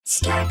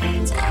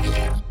Scarpins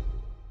Avenue.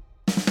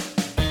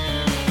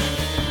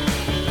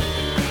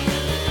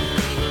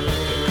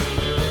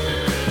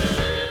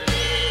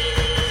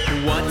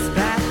 What's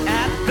that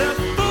at the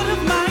foot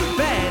of my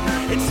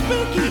bed? It's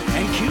spooky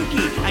and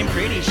kooky. I'm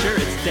pretty sure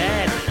it's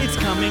dead. It's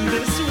coming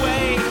this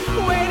way.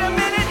 Wait a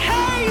minute,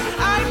 hey,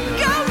 I'm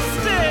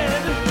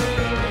ghosted!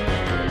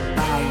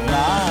 By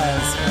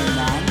Roz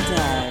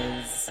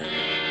Hernandez.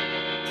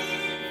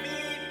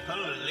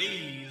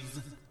 Please.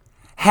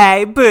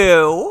 Hey,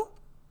 boo.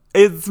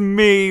 It's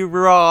me,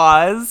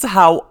 Roz.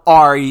 How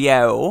are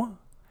you?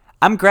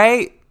 I'm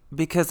great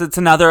because it's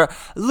another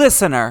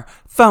listener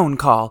phone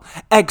call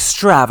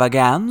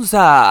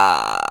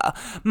extravaganza.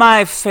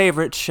 My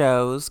favorite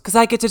shows because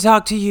I get to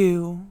talk to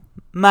you,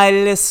 my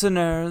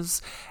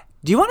listeners.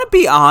 Do you want to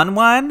be on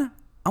one?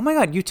 Oh my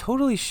God, you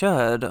totally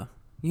should.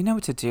 You know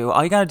what to do.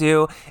 All you gotta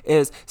do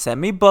is send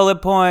me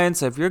bullet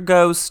points of your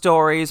ghost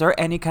stories or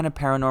any kind of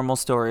paranormal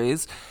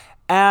stories.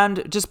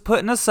 And just put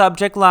in a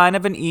subject line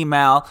of an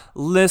email,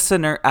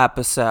 listener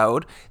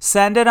episode.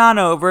 Send it on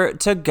over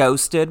to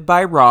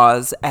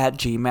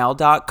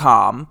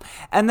ghostedbyroz@gmail.com.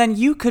 And then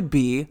you could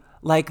be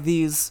like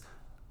these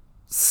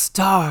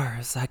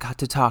stars I got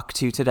to talk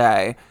to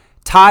today.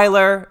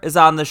 Tyler is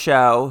on the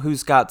show,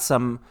 who's got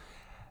some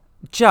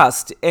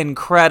just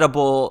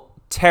incredible,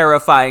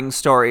 terrifying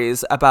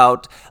stories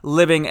about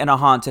living in a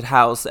haunted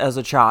house as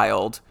a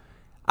child.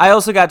 I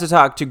also got to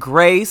talk to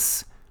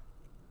Grace.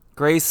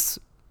 Grace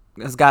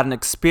has got an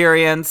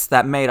experience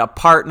that made a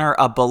partner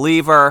a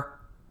believer.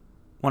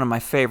 One of my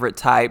favorite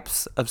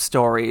types of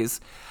stories.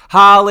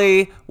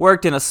 Holly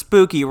worked in a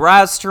spooky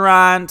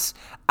restaurant.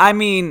 I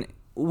mean,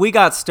 we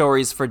got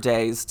stories for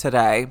days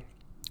today.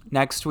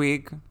 Next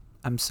week,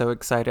 I'm so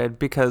excited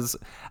because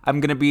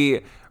I'm going to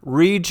be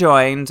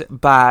rejoined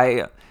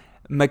by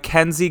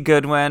Mackenzie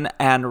Goodwin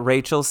and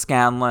Rachel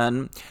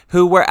Scanlon,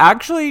 who were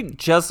actually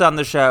just on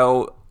the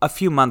show a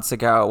few months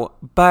ago,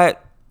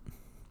 but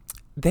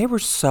they were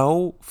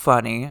so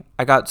funny.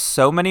 I got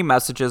so many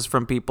messages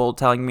from people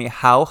telling me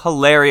how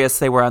hilarious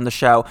they were on the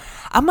show.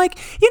 I'm like,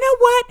 you know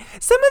what?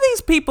 Some of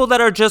these people that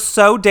are just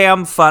so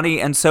damn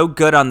funny and so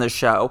good on the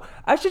show,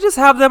 I should just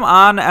have them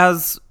on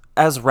as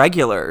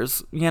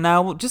regulars, you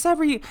know? Just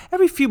every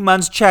few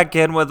months check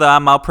in with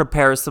them. I'll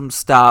prepare some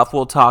stuff.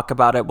 We'll talk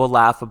about it. We'll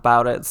laugh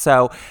about it.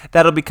 So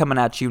that'll be coming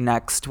at you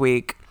next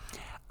week.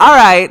 All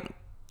right.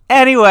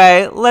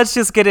 Anyway, let's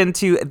just get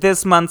into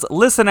this month's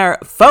listener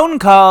phone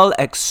call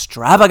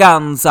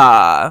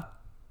extravaganza.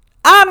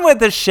 On with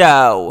the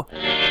show.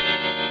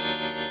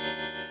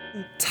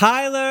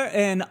 Tyler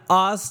in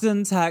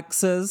Austin,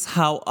 Texas.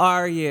 How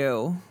are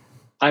you?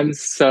 I'm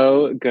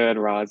so good,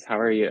 Roz. How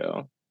are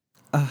you?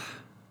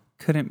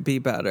 Couldn't be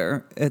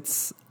better.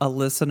 It's a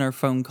listener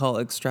phone call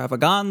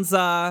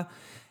extravaganza.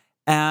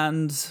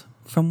 And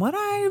from what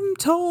I'm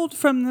told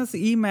from this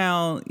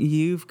email,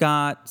 you've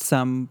got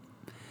some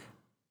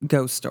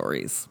ghost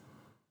stories.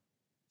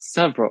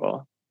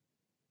 Several.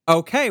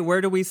 Okay, where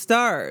do we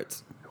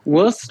start?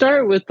 We'll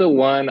start with the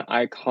one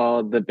I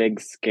call the Big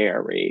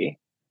Scary.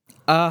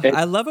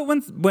 I love it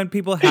when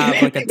people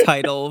have like a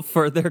title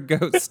for their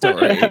ghost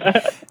story.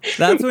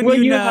 That's when Well,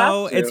 you you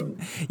know have to.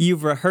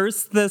 you've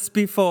rehearsed this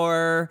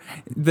before.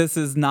 This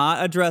is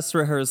not a dress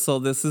rehearsal.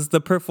 This is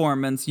the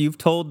performance. You've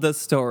told this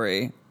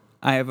story.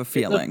 I have a It's a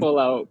feeling.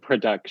 full-out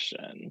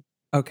production.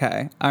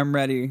 Okay, I'm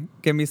ready.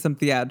 Give me some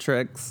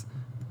theatrics.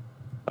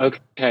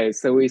 Okay,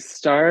 so we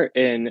start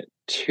in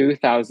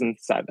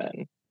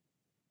 2007.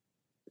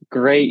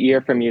 Great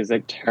year for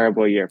music,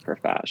 terrible year for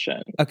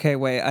fashion. Okay,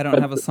 wait. I don't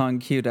But- have a song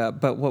queued up,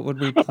 but what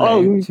would we play?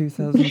 Oh,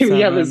 2007.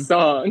 we have a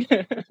song.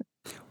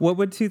 What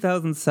would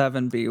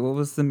 2007 be? What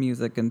was the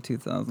music in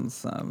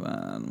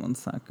 2007? 1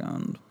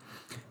 second.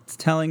 It's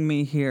telling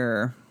me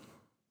here.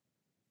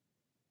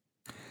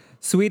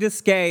 Sweet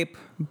Escape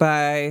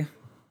by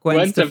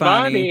Gwen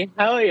Stefani.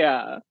 Hell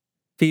yeah.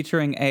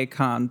 Featuring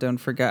Akon, don't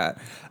forget.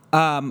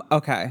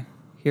 Okay,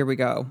 here we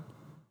go.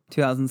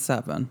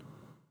 2007.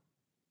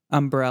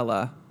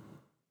 Umbrella.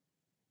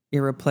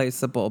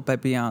 Irreplaceable by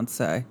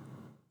Beyonce.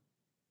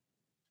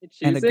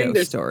 And a Choosing, ghost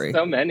there's story.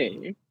 so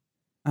many.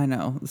 I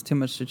know, it's too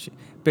much to choose.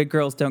 Big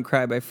Girls Don't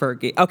Cry by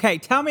Fergie. Okay,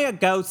 tell me a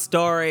ghost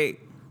story.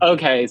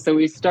 Okay, so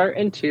we start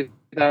in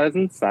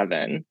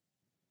 2007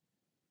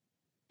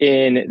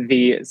 in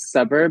the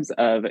suburbs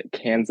of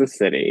Kansas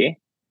City.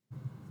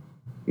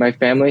 My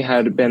family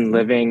had been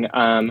living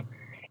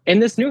in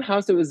this new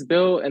house that was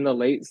built in the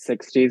late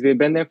 60s. We'd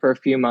been there for a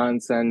few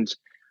months and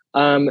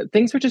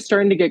things were just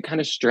starting to get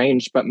kind of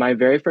strange. But my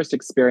very first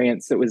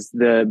experience, it was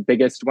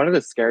one of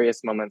the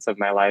scariest moments of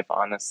my life,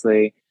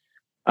 honestly.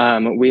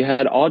 We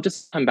had all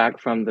just come back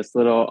from this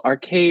little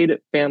arcade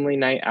family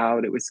night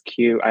out. It was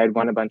cute. I had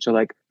won a bunch of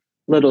like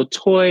little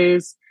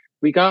toys.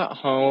 We got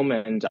home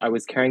and I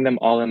was carrying them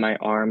all in my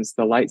arms.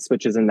 The light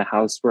switches in the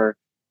house were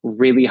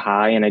really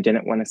high and I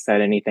didn't want to set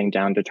anything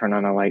down to turn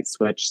on a light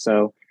switch.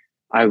 So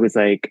I was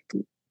like,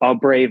 I'll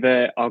brave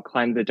it. I'll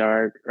climb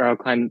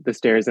the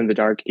stairs in the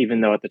dark,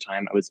 even though at the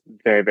time I was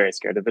very, very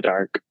scared of the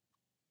dark.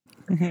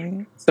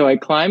 Mhm. So I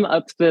climb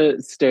up the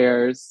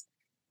stairs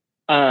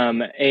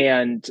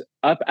And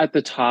up at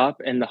the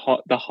top in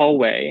the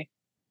hallway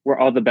where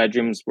all the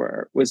bedrooms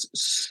were was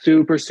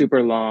super,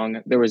 super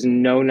long. There was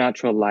no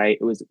natural light.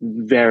 It was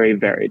very,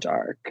 very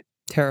dark.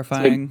 So,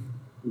 Terrifying.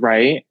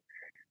 right?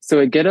 So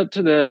I get up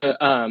to the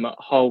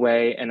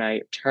hallway and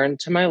I turn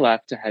to my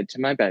left to head to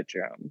my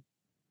bedroom.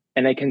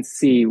 And I can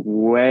see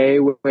way,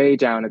 way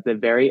down at the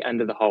very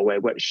end of the hallway,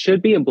 what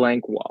should be a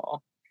blank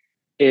wall,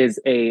 is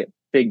a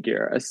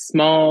figure, a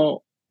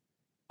small,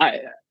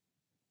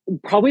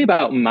 probably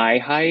about my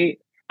height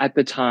at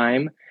the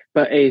time,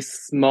 but a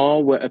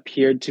small, what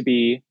appeared to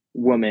be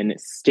woman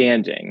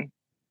standing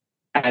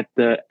at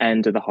the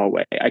end of the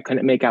hallway. I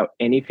couldn't make out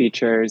any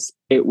features.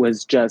 It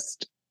was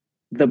just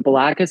the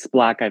blackest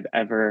black I've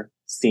ever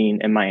seen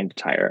in my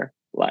entire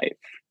life,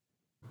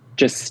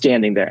 just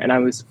standing there. And I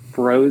was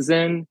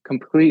frozen,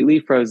 completely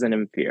frozen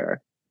in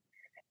fear.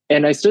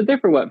 And I stood there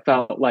for what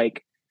felt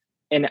like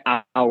an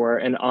hour.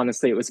 And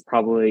honestly, it was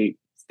probably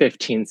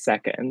 15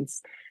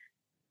 seconds.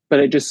 But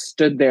I just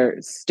stood there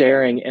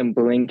staring and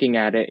blinking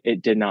at it.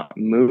 It did not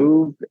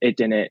move. It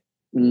didn't,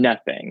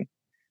 nothing.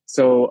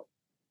 So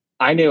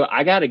I knew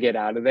I got to get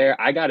out of there.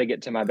 I got to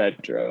get to my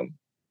bedroom.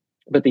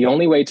 But the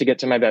only way to get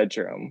to my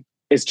bedroom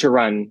is to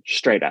run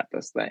straight at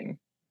this thing.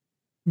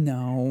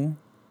 No.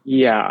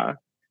 Yeah.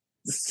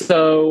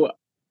 So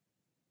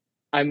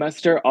I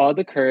muster all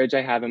the courage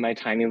I have in my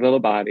tiny little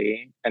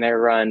body and I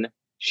run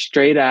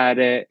straight at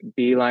it,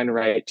 beeline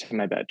right to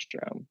my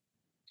bedroom.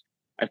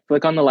 I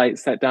flick on the light,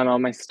 set down all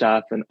my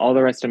stuff, and all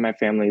the rest of my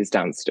family is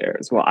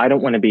downstairs. Well, I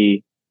don't want to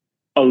be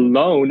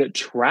alone,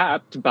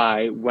 trapped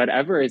by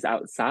whatever is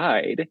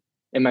outside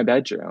in my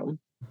bedroom.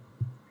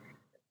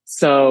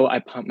 So I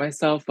pump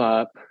myself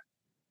up,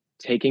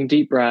 taking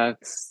deep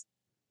breaths,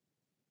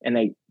 and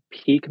I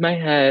peek my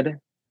head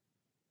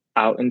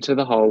out into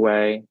the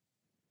hallway.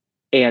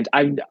 And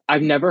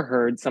I've never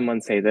heard someone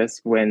say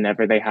this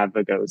whenever they have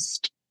a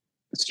ghost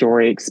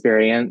story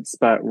experience,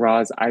 but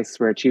Roz, I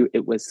swear to you,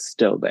 it was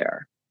still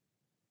there.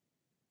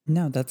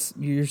 No,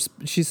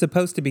 she's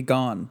supposed to be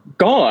gone.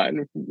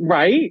 Gone,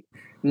 right?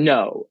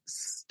 No,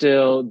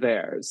 still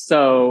there.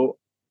 So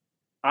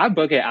I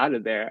book it out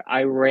of there.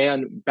 I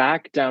ran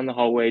back down the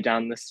hallway,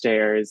 down the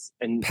stairs,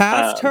 and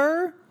Past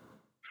her?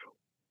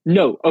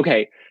 No,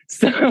 okay.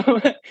 So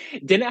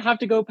didn't have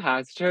to go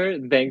past her.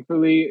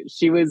 Thankfully,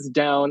 she was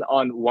down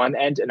on one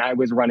end and I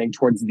was running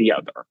towards the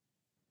other.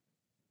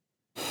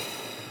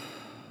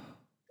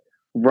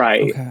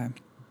 Right. Okay.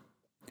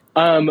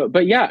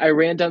 But yeah, I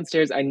ran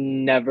downstairs. I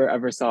never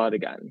ever saw it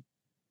again.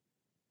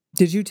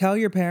 Did you tell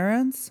your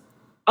parents?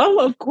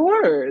 Oh, of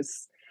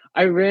course.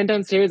 I ran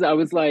downstairs. I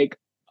was like,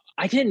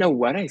 I didn't know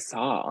what I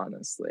saw,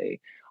 honestly.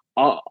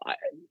 All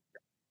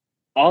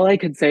I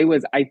could say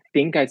was, I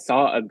think I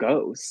saw a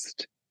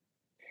ghost.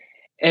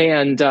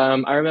 And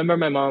I remember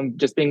my mom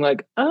just being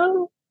like,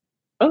 oh,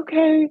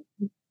 okay,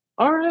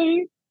 all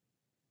right.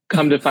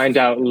 Come to find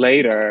out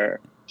later,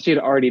 she had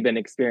already been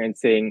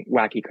experiencing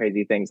wacky,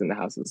 crazy things in the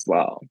house as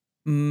well.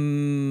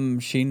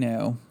 She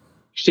knew.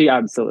 She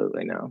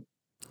absolutely knew.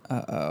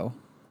 Uh-oh.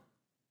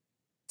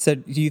 So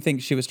do you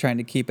think she was trying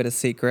to keep it a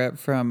secret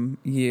from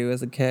you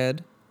as a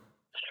kid?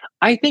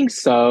 I think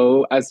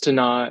so, as to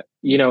not,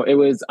 it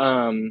was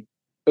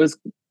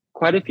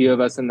quite a few of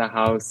us in the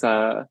house.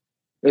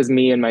 It was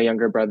me and my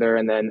younger brother,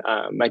 and then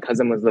my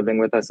cousin was living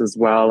with us as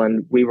well,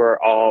 and we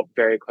were all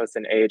very close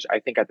in age. I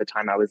think at the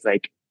time I was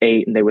like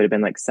 8 and they would have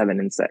been like 7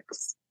 and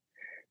 6.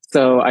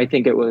 So I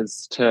think it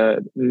was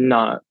to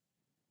not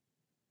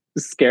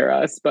scare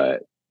us,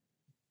 but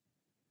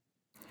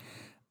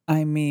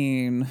I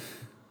mean,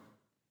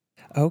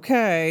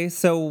 okay,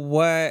 so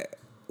what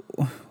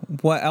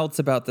else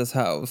about this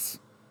house?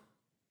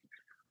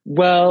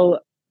 Well,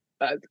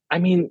 I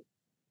mean,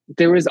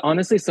 there was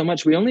honestly so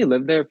much. We only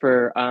lived there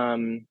for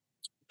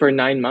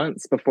 9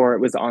 months before it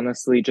was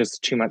honestly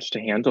just too much to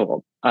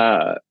handle.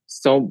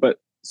 So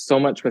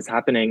much was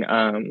happening.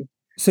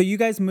 So you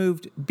guys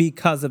moved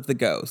because of the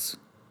ghost?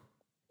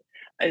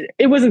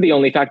 It wasn't the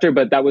only factor,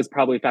 but that was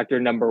probably factor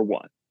number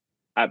 1.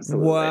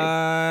 Absolutely.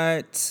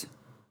 What?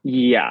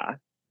 Yeah.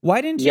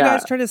 Why didn't you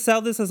guys try to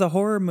sell this as a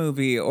horror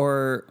movie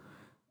or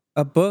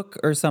a book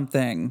or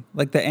something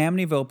like the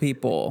Amityville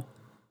people?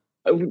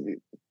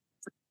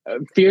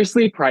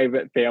 Fiercely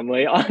private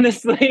family,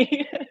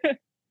 honestly.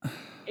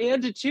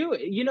 And too,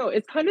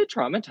 it's kind of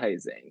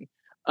traumatizing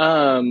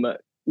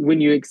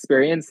when you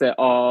experience it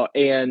all.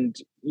 And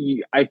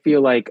I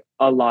feel like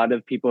a lot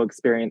of people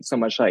experience so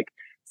much like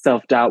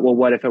self-doubt. Well,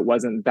 what if it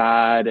wasn't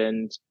bad?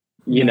 And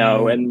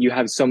and you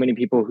have so many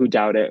people who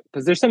doubt it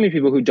because there's so many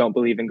people who don't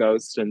believe in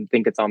ghosts and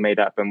think it's all made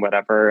up and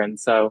whatever. And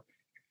so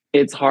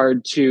it's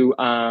hard to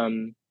tell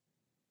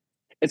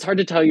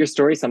your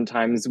story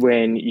sometimes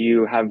when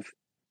you have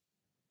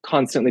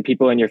constantly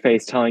people in your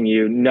face telling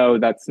you, no,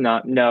 that's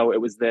not, no, it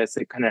was this,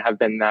 it couldn't have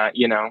been that,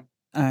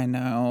 I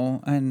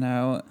know.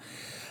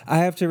 I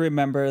have to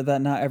remember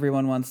that not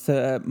everyone wants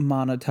to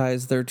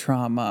monetize their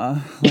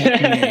trauma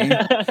like me.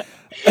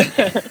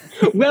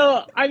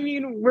 Well, I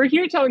mean, we're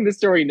here telling the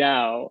story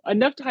now.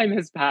 Enough time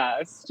has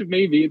passed.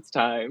 Maybe it's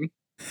time.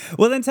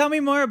 Well, then tell me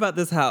more about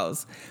this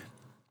house.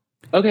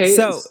 Okay,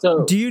 So,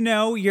 so do you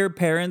know your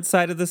parents'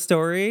 side of the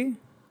story?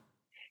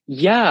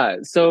 yeah,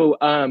 so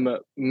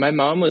my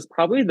mom was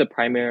probably the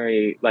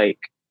primary, like,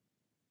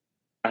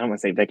 I don't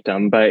want to say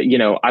victim, but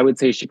I would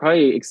say she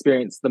probably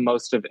experienced the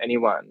most of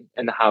anyone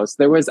in the house.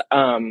 There was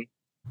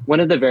one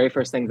of the very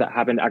first things that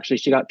happened, actually,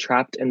 she got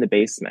trapped in the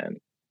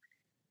basement.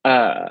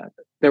 Uh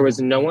there was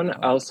Oh no my one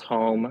God. else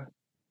home.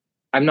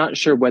 I'm not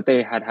sure what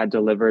they had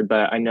delivered,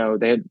 but I know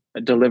they had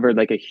delivered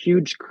like a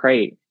huge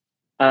crate.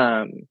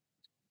 Um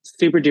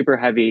Super duper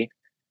heavy.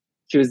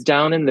 She was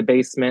down in the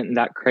basement, and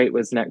that crate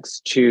was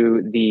next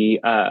to the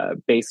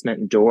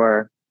basement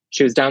door.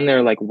 She was down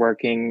there like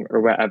working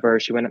or whatever.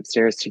 She went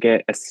upstairs to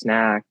get a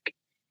snack,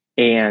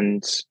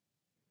 and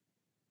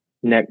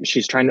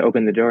she's trying to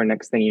open the door.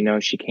 Next thing you know,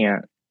 she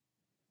can't.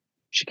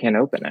 She can't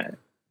open it.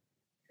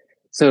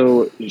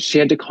 So she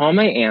had to call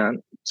my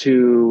aunt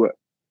to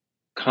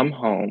come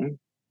home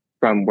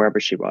from wherever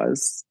she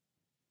was,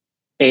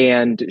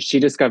 and she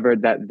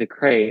discovered that the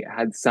crate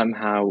had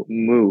somehow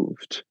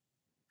moved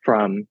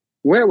from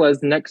where it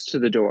was next to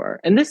the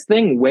door. And this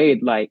thing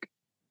weighed like,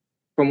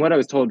 from what I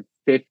was told,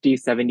 50,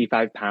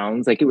 75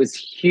 pounds. Like, it was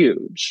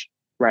huge,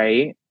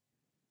 right?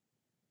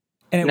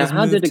 And it Now, was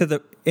how did moved it? to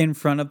the in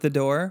front of the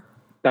door?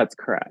 That's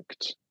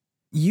correct.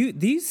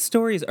 These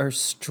stories are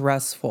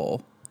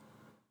stressful.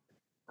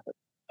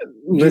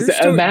 Your Listen,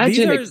 story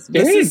imagine this is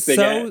experiencing it.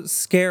 so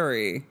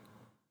scary.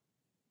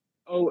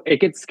 Oh, it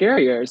gets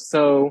scarier.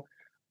 So,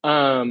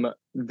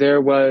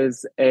 there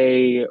was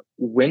a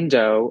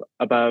window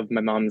above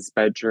my mom's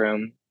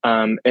bedroom.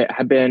 It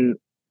had been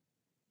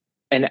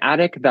an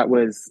attic that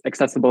was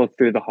accessible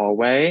through the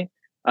hallway,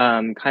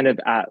 kind of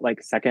at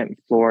like second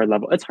floor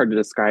level. It's hard to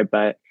describe,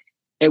 but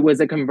it was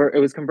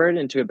converted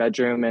into a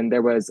bedroom, and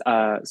there was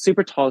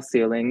super tall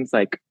ceilings,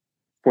 like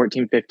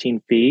 14,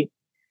 15 feet.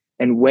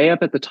 And way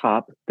up at the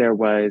top, there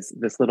was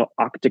this little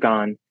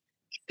octagon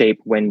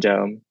shaped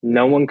window.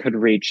 No one could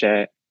reach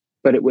it,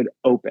 but it would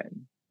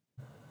open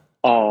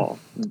all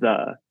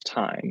the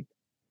time.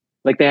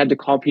 Like, they had to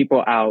call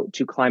people out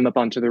to climb up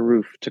onto the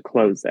roof to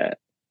close it.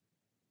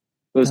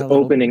 It was That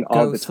little opening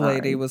all the ghost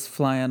lady time. was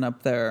flying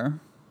up there.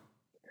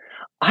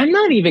 I'm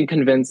not even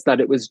convinced that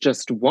it was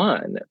just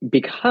one,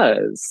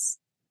 because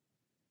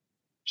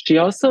she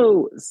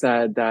also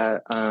said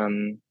that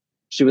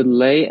she would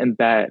lay in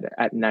bed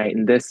at night,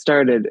 and this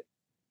started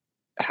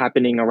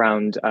happening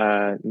around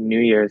New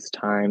Year's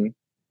time.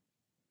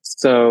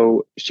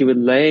 So she would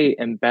lay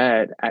in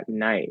bed at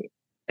night,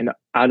 and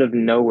out of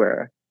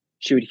nowhere,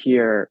 she would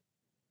hear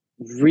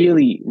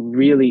really,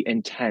 really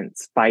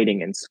intense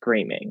fighting and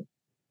screaming.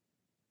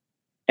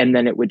 And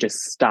then it would just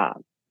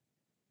stop.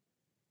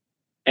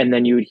 And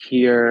then you would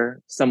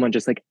hear someone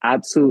just like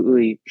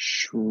absolutely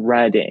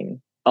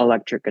shredding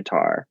electric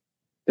guitar.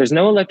 There's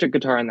no electric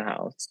guitar in the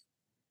house.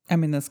 I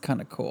mean, that's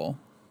kind of cool.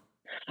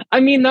 I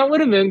mean, that would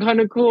have been kind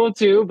of cool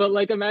too, but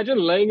like, imagine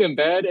laying in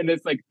bed and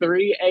it's like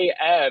 3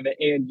 a.m.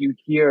 and you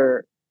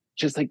hear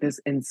just like this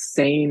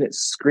insane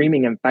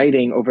screaming and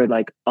fighting over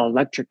like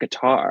electric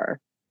guitar.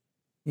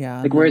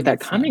 Yeah, Like, where no, is that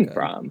that's not coming good.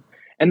 from?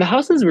 And the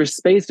houses were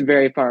spaced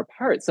very far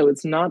apart. So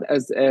it's not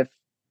as if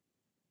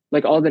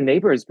like all the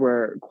neighbors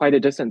were quite a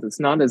distance. It's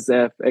not as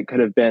if it could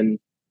have been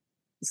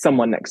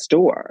someone next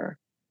door.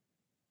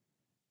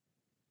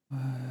 What?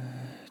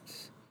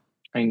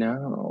 I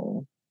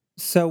know.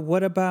 So,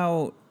 what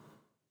about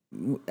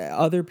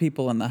other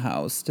people in the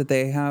house? Did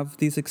they have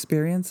these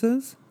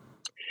experiences?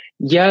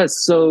 Yeah,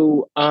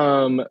 so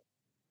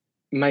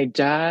my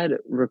dad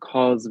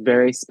recalls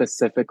very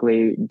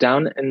specifically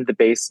down in the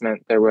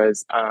basement there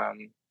was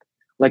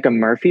like a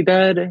Murphy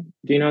bed.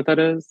 Do you know what that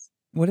is?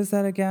 What is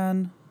that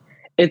again?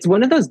 It's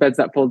one of those beds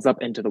that folds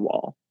up into the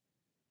wall.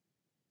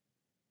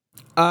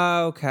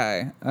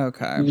 Okay,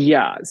 okay.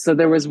 Yeah, so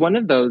there was one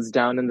of those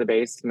down in the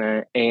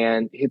basement,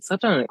 and he'd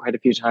slept on it quite a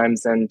few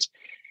times, and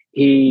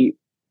he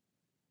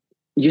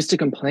used to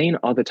complain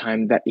all the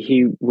time that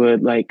he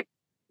would like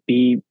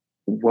be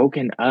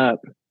woken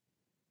up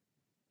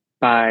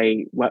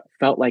by what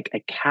felt like a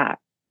cat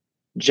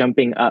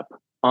jumping up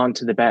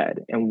onto the bed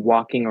and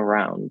walking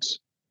around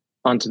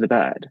onto the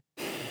bed.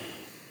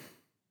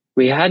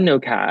 We had no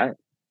cat.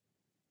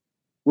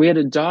 We had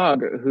a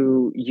dog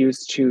who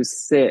used to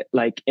sit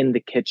like in the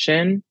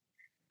kitchen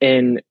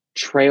and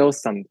trail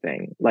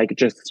something, like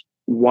just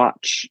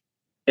watch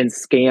and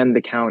scan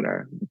the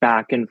counter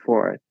back and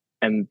forth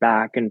and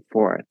back and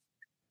forth.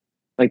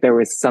 Like there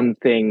was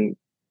something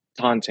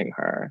taunting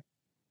her,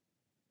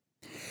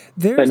 but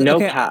There's no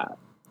okay. cat.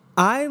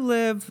 I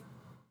live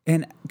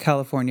in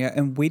California,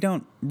 and we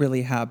don't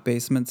really have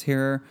basements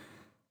here.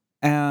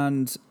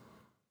 And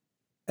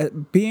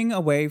being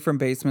away from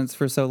basements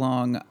for so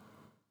long,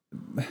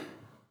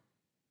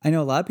 I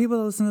know a lot of people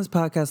that listen to this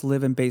podcast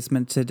live in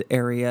basemented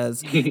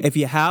areas. If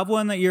you have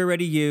one that you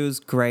already use,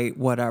 great,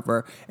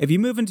 whatever. If you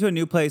move into a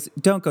new place,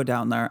 don't go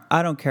down there.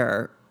 I don't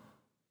care.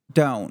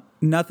 Don't.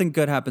 Nothing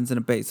good happens in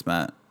a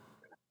basement.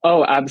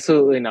 Oh,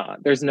 absolutely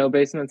not. There's no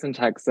basements in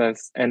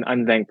Texas, and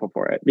I'm thankful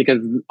for it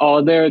because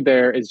all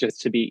there is just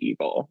to be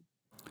evil.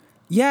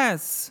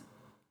 Yes.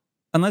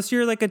 Unless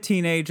you're like a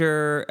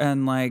teenager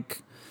and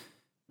like,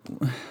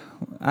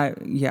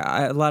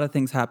 a lot of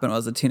things happen when I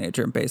was a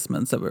teenager in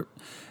basements that were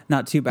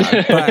not too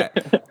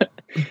bad.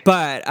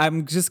 But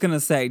I'm just going to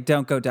say,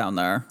 don't go down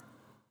there.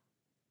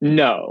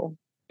 No.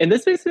 And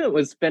this basement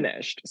was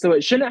finished, so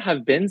it shouldn't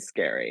have been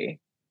scary.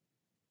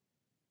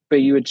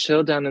 But you would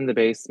chill down in the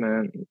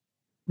basement.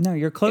 No,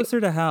 you're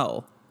closer to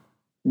hell.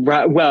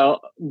 Right.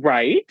 Well,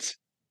 right.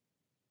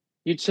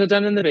 You chill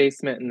down in the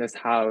basement in this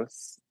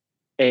house,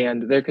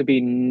 and there could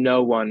be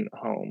no one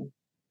home.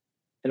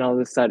 And all of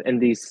a sudden,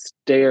 and these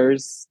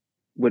stairs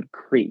would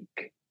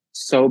creak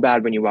so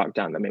bad when you walked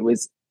down them. It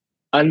was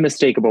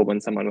unmistakable when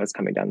someone was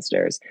coming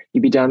downstairs.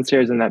 You'd be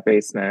downstairs in that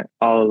basement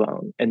all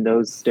alone, and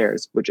those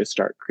stairs would just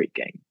start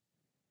creaking.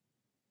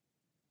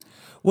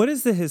 What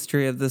is the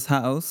history of this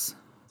house?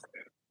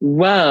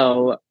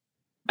 Well,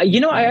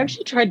 I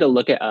actually tried to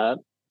look it up,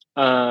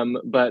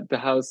 but the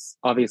house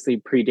obviously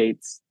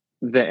predates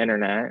the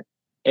internet.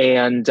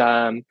 And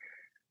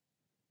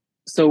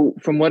so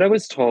from what I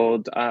was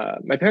told,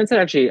 my parents had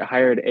actually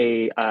hired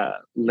a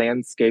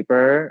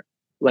landscaper,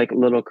 like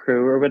little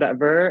crew or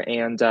whatever,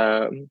 and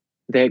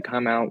they had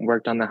come out and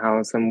worked on the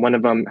house, and one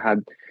of them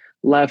had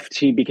left.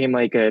 He became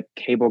like a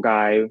cable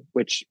guy,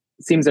 which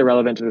seems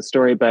irrelevant to the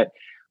story, but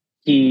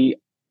he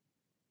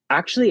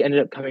actually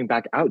ended up coming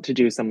back out to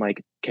do some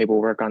like cable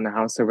work on the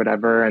house or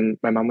whatever. And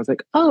my mom was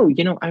like, "Oh,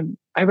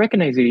 I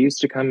recognize you. You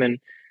used to come and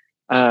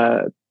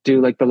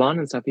do like the lawn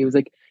and stuff." He was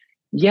like,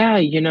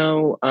 "Yeah,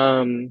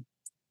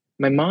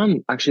 my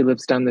mom actually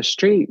lives down the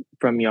street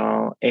from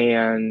y'all,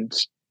 and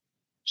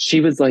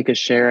she was like a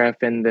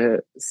sheriff in the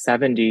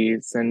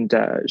 70s, and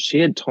she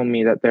had told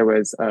me that there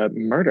was a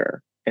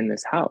murder in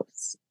this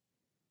house."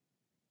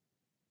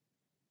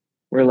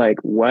 We're like,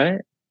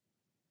 "What?"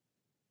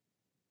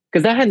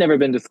 Because that had never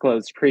been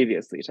disclosed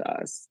previously to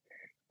us.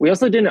 We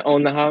also didn't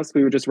own the house.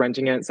 We were just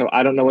renting it. So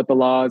I don't know what the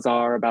laws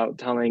are about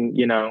telling,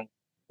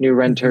 new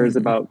renters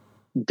about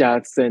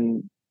deaths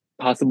and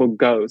possible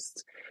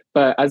ghosts.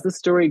 But as the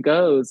story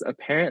goes,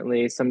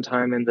 apparently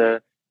sometime in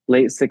the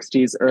late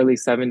 60s, early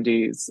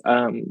 70s,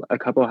 a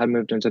couple had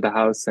moved into the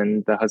house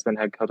and the husband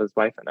had killed his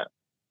wife in it.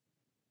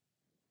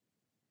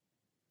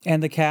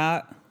 And the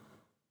cat?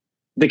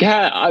 The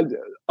cat,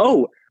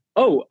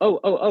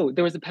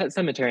 there was a pet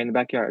cemetery in the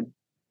backyard.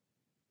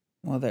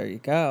 Well, there you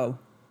go.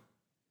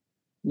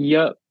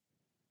 Yep.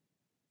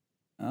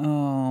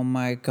 Oh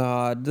my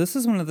God. This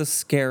is one of the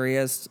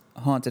scariest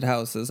haunted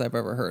houses I've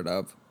ever heard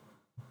of.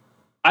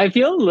 I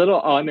feel a little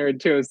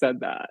honored to have said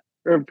that,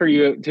 or for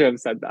you to have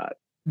said that.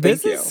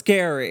 This is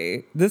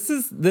scary. This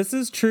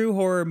is true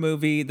horror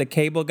movie. The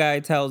cable guy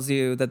tells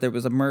you that there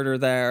was a murder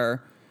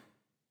there.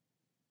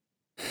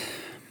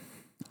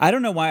 I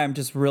don't know why I'm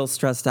just real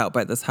stressed out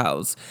by this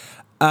house.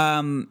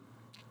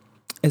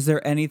 Is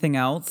there anything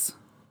else?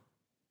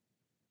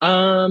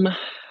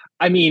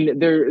 I mean,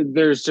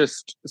 there's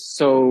just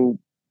so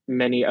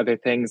many other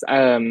things.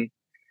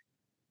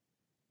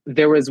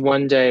 There was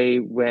one day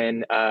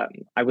when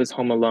I was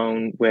home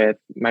alone with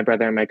my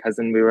brother and my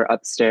cousin. We were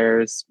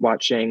upstairs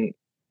watching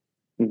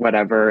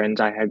whatever, and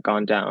I had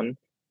gone down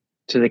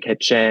to the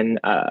kitchen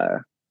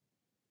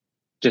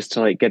just to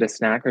like get a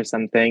snack or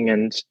something.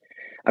 And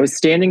I was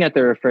standing at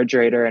the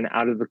refrigerator, and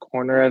out of the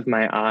corner of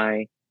my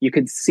eye, you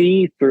could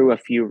see through a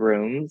few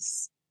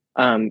rooms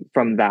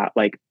from that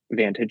like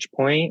vantage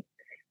point.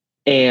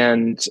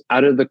 And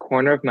out of the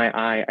corner of my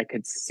eye, I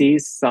could see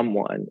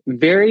someone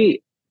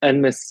very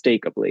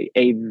unmistakably,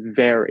 a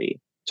very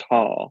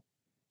tall,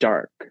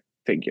 dark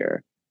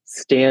figure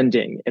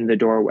standing in the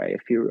doorway a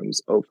few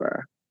rooms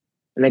over.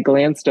 And I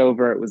glanced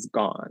over, it was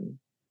gone.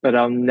 But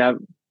I'll never,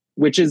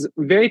 which is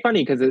very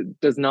funny because it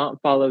does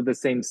not follow the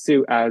same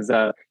suit as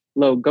a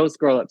little ghost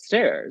girl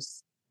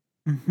upstairs.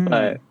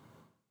 Mm-hmm.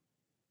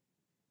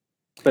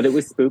 But it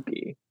was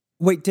spooky.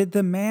 Wait, did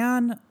the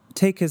man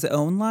take his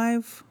own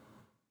life?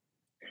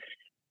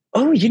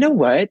 Oh, you know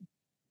what?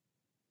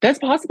 That's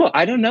possible.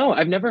 I don't know.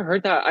 I've never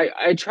heard that.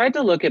 I tried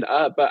to look it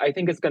up, but I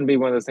think it's going to be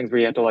one of those things where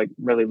you have to like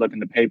really look in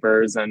the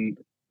papers and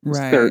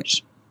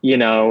search,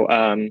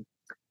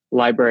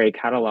 library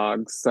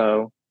catalogs.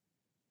 So,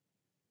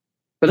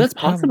 but that's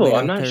possible.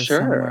 I'm not sure.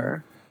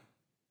 Somewhere.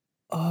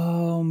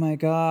 Oh my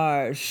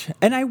gosh.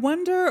 And I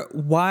wonder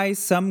why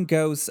some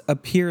ghosts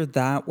appear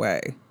that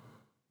way.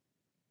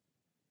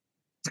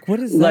 What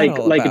is that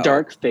all like about?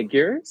 Dark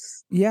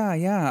figures?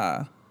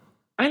 Yeah.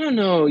 I don't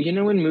know. In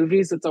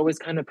movies, it's always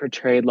kind of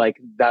portrayed like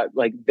that,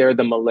 like they're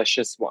the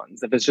malicious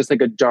ones. If it's just like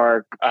a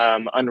dark,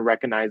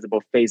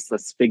 unrecognizable,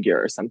 faceless figure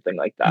or something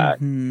like that,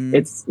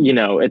 it's,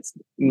 it's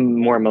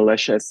more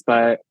malicious.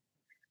 But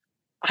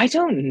I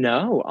don't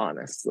know,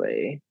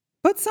 honestly.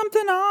 Put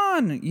something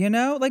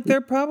on, like they're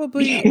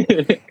probably,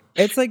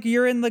 it's like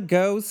you're in the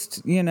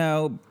ghost,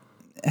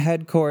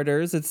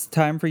 headquarters. It's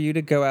time for you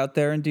to go out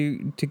there and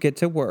to get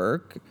to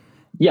work.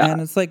 Yeah.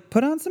 And it's like,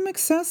 put on some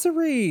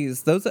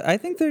accessories. I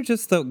think they're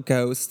just the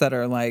ghosts that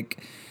are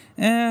like,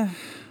 I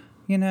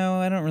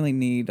don't really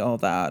need all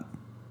that.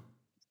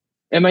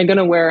 Am I going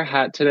to wear a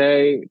hat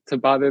today to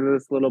bother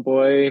this little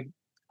boy?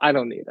 I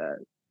don't need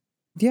it.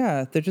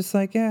 Yeah, they're just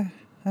like, yeah,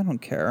 I don't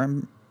care.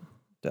 I'm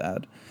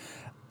dead.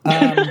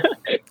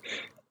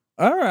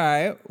 All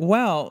right.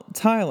 Well,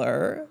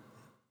 Tyler,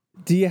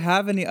 do you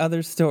have any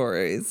other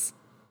stories?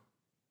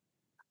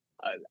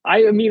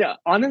 I mean,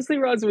 honestly,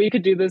 Roz, we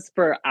could do this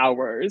for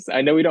hours.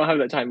 I know we don't have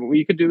that time, but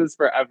we could do this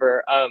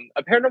forever.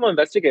 A paranormal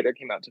investigator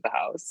came out to the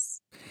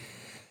house.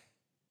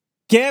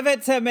 Give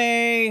it to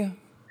me.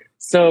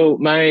 So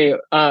my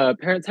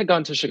parents had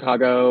gone to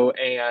Chicago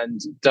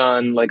and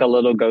done like a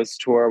little ghost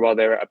tour while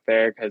they were up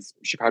there because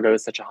Chicago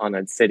is such a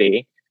haunted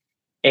city.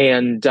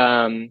 And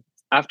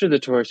after the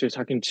tour, she was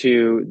talking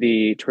to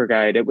the tour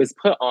guide. It was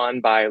put on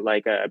by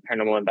like a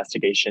paranormal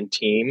investigation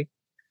team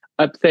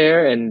up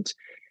there, and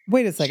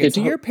Wait a second.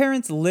 So your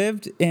parents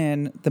lived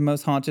in the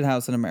most haunted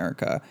house in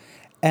America,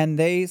 and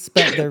they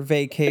spent their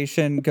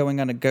vacation going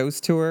on a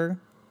ghost tour?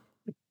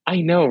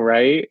 I know,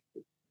 right?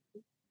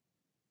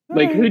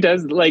 Like who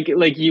does like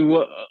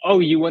you? Oh,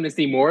 you want to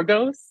see more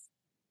ghosts?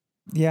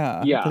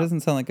 Yeah, Yeah, that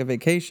doesn't sound like a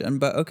vacation,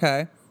 but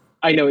okay.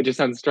 I know, it just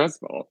sounds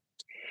stressful.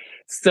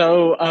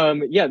 So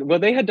yeah, well,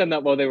 they had done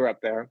that while they were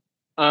up there,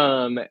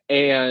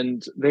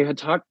 and they had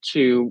talked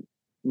to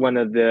one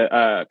of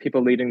the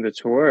people leading the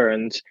tour,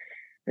 and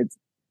it's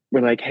we're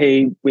like,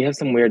 hey, we have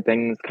some weird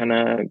things kind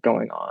of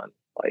going on,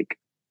 like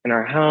in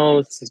our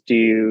house. Do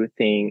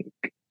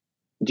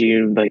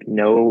you like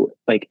know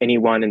like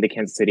anyone in the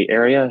Kansas City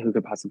area who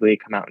could possibly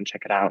come out and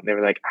check it out? And they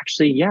were like,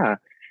 actually, yeah.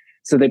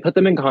 So they put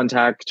them in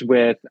contact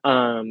with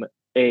a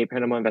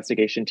paranormal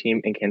investigation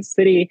team in Kansas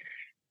City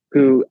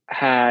who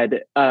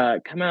had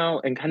come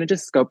out and kind of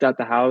just scoped out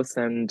the house,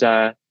 and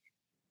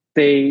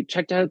they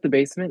checked out the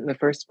basement and the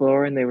first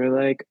floor, and they were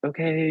like,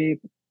 okay,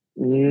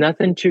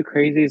 nothing too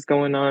crazy is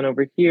going on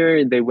over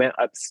here. They went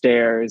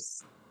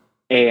upstairs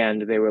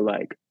and they were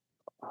like,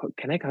 oh,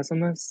 can I cuss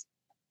on this?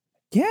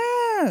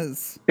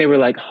 Yes. They were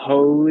like,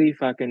 holy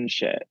fucking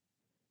shit,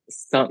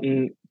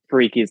 something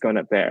freaky is going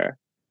up there.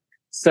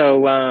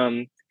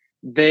 So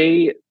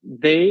they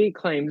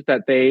claimed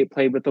that they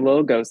played with the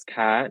little ghost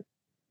cat,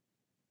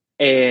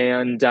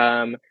 and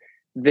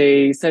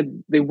they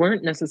said they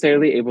weren't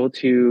necessarily able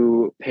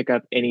to pick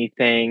up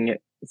anything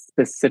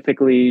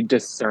specifically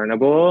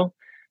discernible,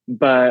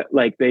 but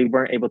like they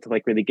weren't able to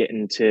like really get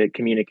into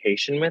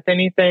communication with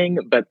anything.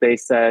 But they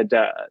said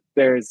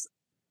there's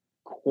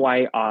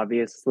quite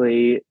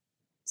obviously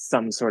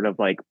some sort of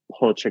like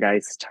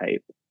poltergeist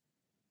type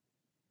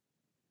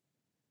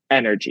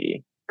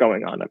energy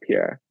going on up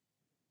here.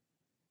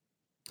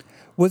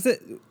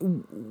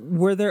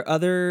 Were there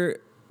other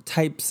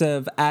types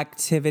of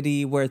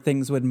activity where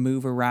things would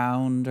move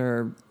around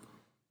or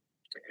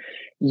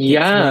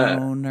Yeah.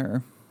 thrown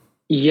or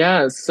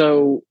Yeah.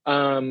 So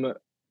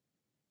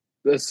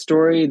the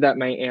story that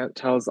my aunt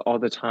tells all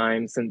the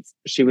time, since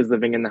she was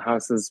living in the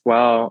house as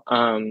well,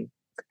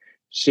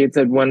 she had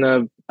said one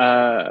of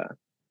I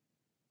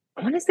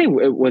want to say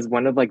it was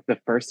one of like the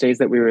first days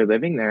that we were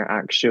living there,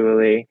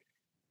 actually.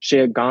 She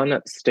had gone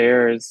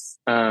upstairs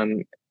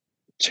to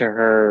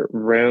her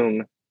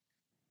room.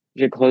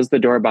 She closed the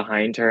door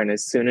behind her, and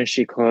as soon as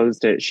she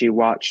closed it, she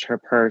watched her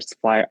purse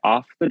fly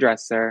off the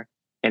dresser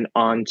and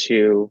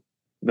onto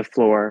the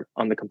floor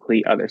on the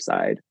complete other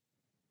side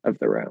of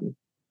the room.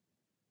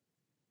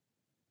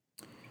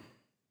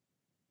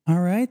 All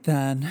right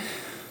then.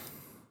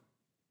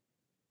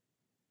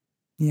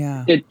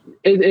 Yeah.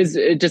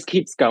 It just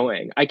keeps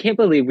going. I can't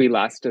believe we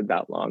lasted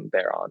that long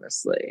there,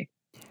 honestly.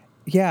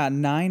 Yeah,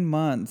 9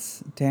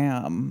 months.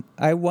 Damn.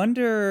 I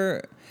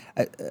wonder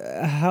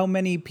how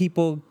many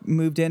people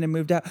moved in and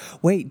moved out.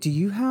 Wait, do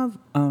you have?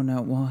 Oh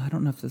no. Well, I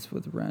don't know if this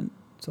was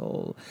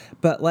rental,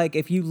 but like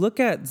if you look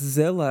at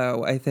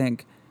Zillow, I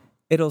think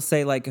it'll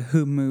say like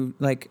who moved,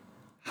 like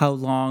how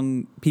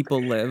long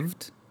people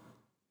lived.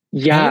 That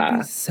would Yeah.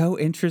 be so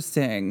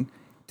interesting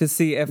to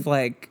see if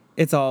like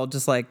it's all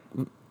just like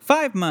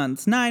 5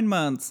 months, 9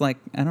 months. Like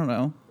I don't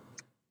know.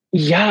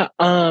 Yeah.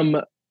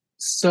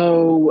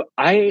 So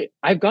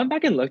I've gone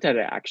back and looked at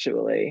it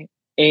actually,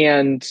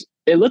 and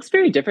it looks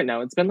very different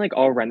now. It's been like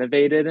all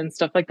renovated and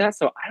stuff like that.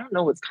 So I don't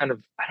know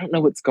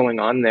what's going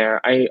on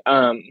there.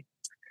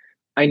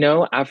 I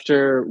know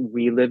after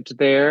we lived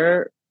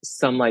there,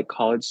 some like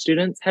college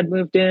students had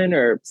moved in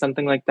or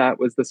something like that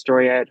was the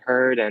story I had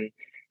heard, and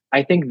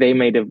I think they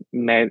might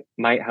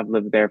have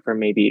lived there for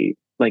maybe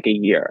like a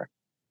year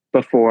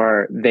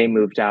before they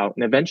moved out,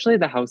 and eventually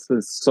the house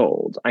was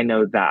sold. I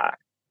know that.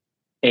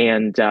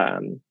 And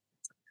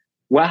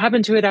what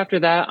happened to it after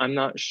that, I'm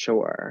not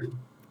sure.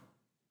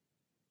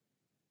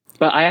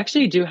 But I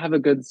actually do have a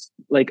good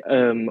like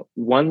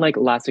one like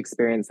last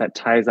experience that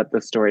ties up the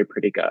story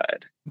pretty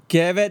good.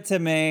 Give it to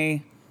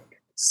me.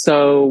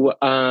 So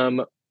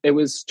it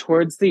was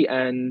towards the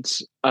end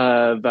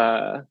of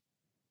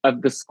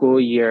the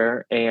school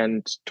year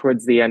and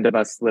towards the end of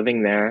us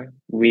living there.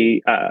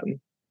 We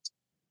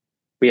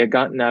had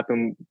gotten up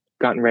and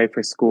gotten ready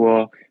for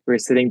school. We were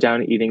sitting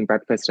down eating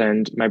breakfast,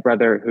 and my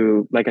brother,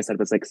 who, like I said,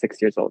 was like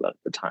 6 years old at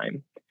the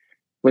time,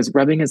 was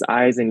rubbing his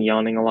eyes and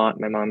yawning a lot.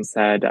 My mom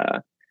said,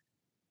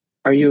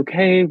 are you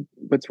okay?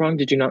 What's wrong?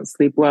 Did you not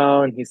sleep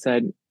well? And he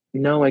said,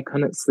 no, I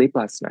couldn't sleep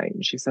last night.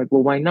 And she said,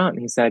 well, why not?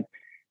 And he said,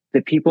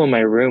 the people in my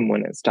room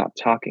wouldn't stop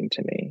talking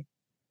to me.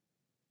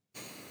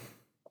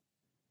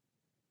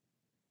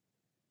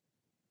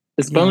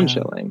 It's bone Yeah.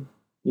 chilling.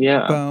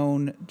 Yeah.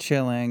 Bone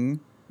chilling.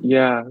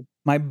 Yeah.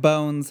 My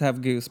bones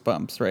have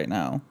goosebumps right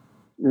now.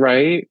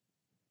 Right?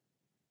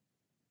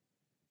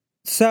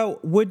 So,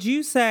 would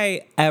you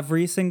say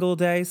every single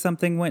day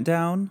something went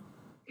down?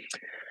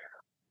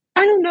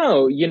 I don't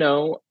know.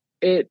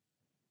 It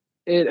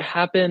it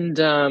happened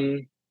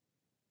it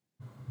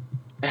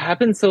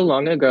happened so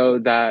long ago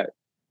that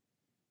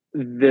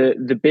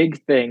the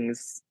big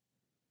things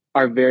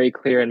are very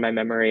clear in my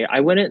memory. I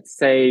wouldn't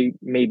say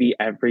maybe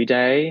every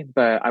day,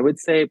 but I would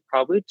say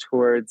probably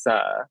towards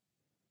the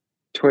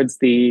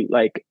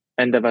like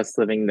end of us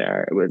living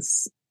there, it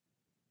was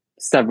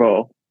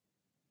several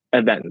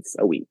events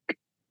a week.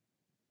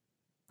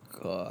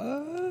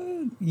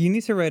 God. You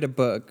need to write a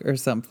book or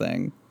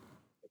something.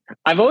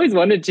 I've always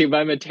wanted to, but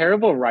I'm a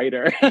terrible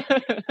writer.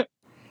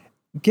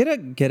 Get a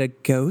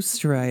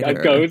ghostwriter. A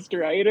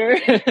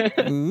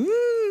ghostwriter. Ooh.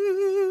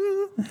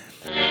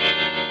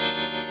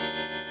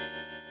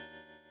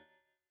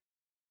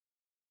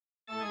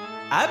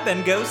 I've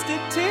been ghosted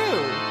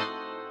too.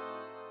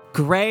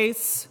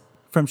 Grace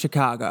from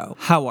Chicago.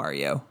 How are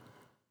you?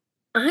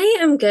 I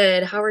am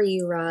good. How are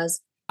you,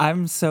 Roz?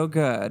 I'm so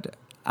good.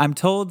 I'm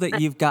told that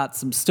you've got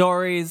some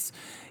stories.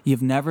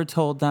 You've never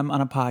told them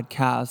on a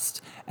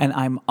podcast, and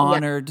I'm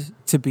honored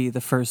to be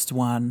the first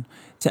one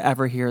to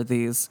ever hear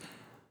these.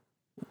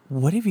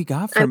 What have you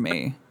got for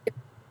me?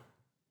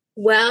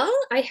 Well,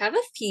 I have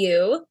a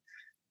few,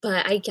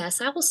 but I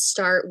guess I will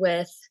start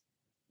with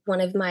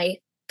one of my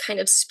kind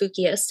of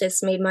spookiest.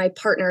 It's made my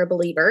partner a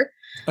believer.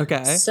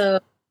 Okay. So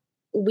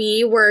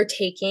we were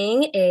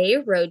taking a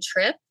road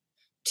trip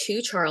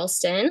to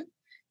Charleston,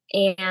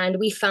 and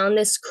we found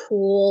this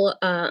cool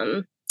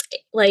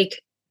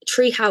like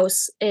tree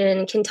house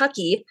in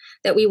Kentucky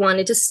that we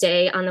wanted to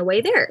stay on the way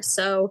there.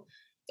 So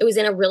it was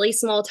in a really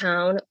small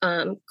town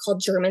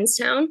called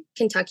Germanstown,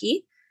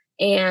 Kentucky,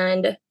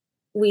 and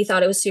we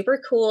thought it was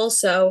super cool.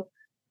 So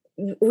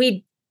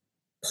we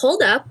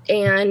pulled up,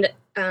 and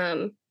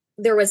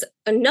there was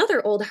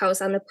another old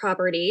house on the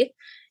property,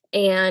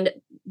 and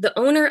the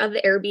owner of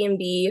the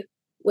Airbnb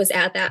was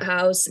at that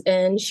house,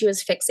 and she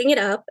was fixing it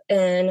up,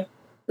 and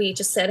we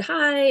just said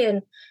hi.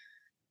 And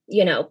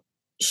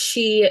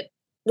she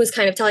was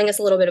kind of telling us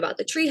a little bit about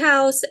the tree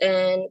house,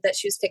 and that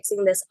she was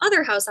fixing this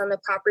other house on the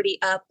property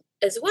up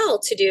as well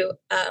to do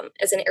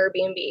as an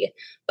Airbnb,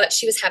 but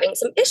she was having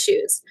some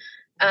issues.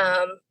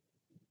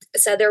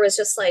 Said there was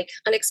just like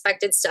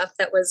unexpected stuff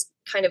that was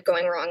kind of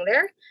going wrong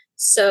there.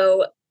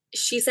 So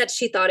she said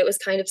she thought it was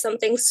kind of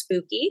something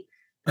spooky.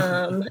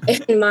 And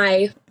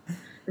my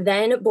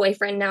then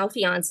boyfriend, now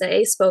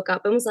fiance, spoke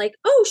up and was like,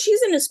 oh,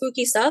 she's into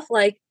spooky stuff.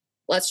 Like,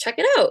 let's check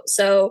it out.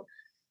 So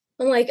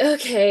I'm like,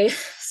 okay.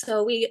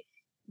 So we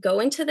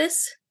go into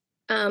this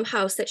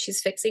house that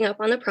she's fixing up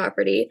on the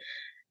property.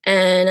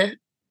 And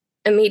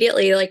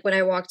immediately, like when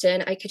I walked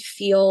in, I could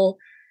feel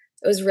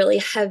it was really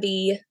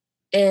heavy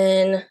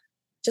and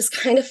just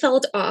kind of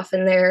felt off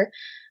in there.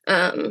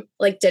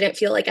 Like didn't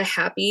feel like a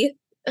happy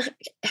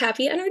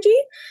energy.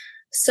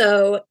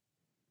 So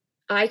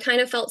I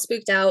kind of felt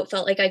spooked out,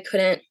 felt like I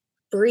couldn't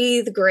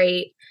breathe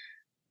great.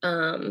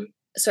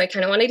 So I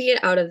kind of wanted to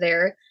get out of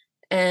there.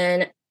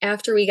 And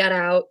after we got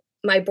out,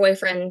 my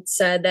boyfriend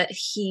said that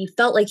he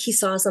felt like he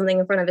saw something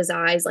in front of his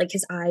eyes, like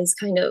his eyes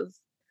kind of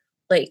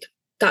like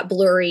got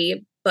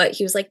blurry, but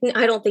he was like,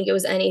 I don't think it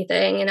was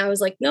anything. And I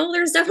was like, no,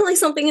 there's definitely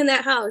something in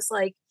that house.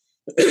 Like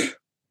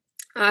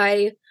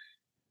I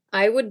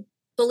would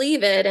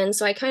believe it. And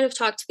so I kind of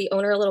talked to the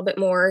owner a little bit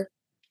more,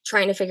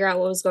 trying to figure out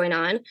what was going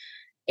on.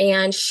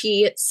 And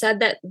she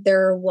said that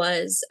there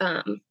was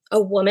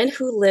a woman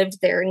who lived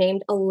there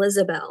named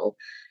Elizabeth,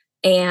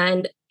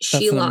 and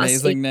she That's an lost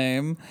amazing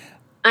name.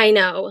 I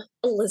know,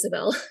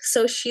 Elizabeth.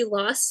 So she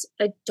lost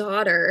a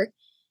daughter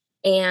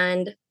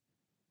and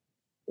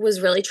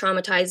was really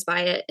traumatized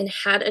by it, and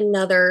had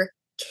another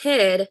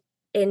kid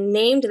and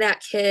named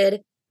that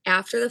kid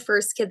after the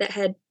first kid that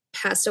had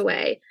passed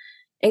away,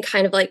 and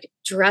kind of like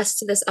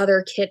dressed this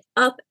other kid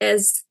up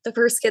as the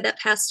first kid that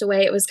passed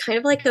away. It was kind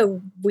of like a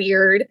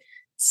weird,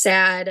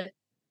 sad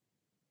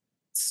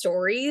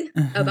story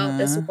about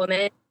this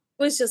woman. It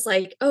was just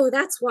like, oh,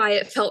 that's why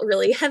it felt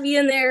really heavy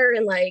in there,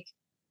 and like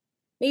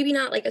maybe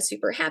not like a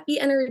super happy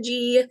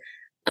energy.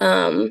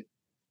 So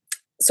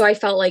I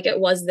felt like it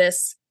was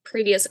this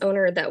previous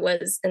owner that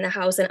was in the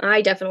house, and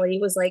I definitely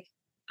was like,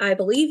 I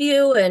believe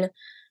you. And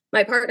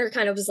my partner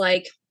kind of was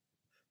like,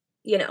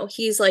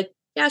 he's like,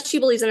 yeah, she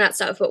believes in that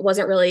stuff, but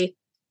wasn't really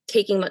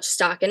taking much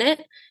stock in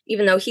it,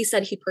 even though he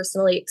said he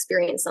personally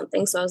experienced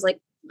something. So I was like,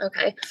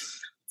 okay.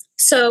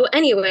 So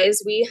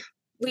anyways,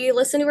 we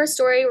listened to her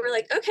story. We're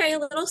like, okay, a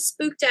little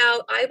spooked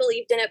out. I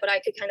believed in it, but I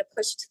could kind of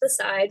push it to the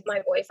side.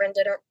 My boyfriend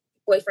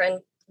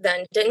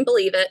then didn't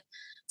believe it.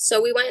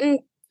 So we went and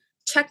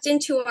checked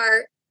into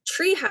our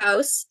tree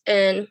house,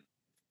 and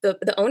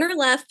the owner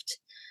left.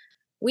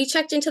 We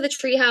checked into the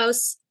tree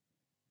house.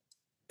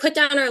 put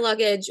down our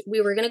luggage.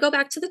 We were going to go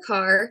back to the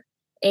car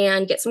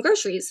and get some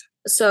groceries.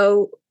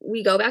 So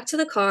we go back to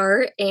the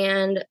car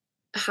and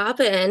hop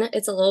in.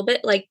 It's a little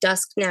bit like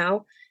dusk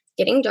now,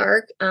 getting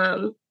dark.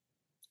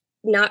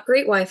 Not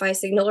great Wi-Fi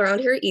signal around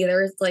here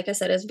either. Like I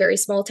said, it's a very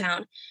small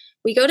town.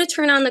 We go to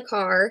turn on the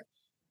car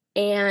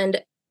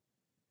and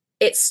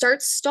it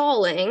starts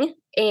stalling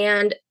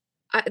and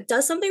it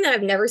does something that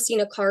I've never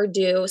seen a car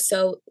do.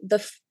 So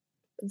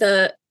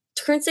the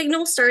turn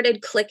signal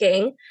started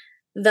clicking,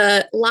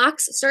 the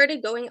locks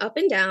started going up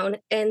and down,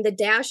 and the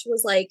dash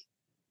was like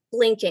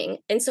blinking.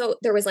 And so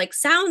there was like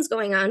sounds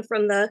going on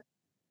from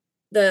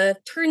the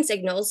turn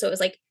signals. So it was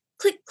like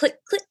click, click,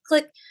 click,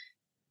 click.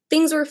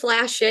 Things were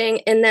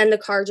flashing, and then the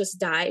car just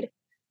died.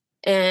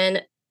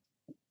 And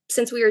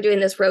since we were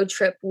doing this road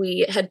trip,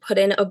 we had put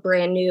in a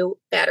brand new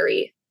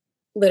battery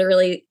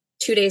literally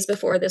 2 days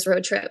before this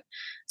road trip.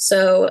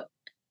 So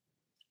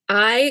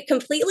I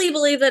completely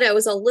believe that it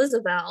was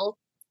Elizabeth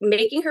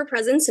making her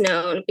presence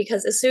known,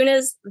 because as soon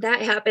as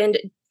that happened,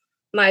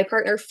 my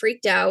partner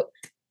freaked out,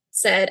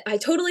 said, I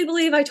totally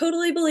believe,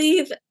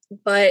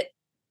 but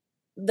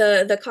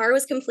the car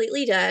was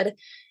completely dead.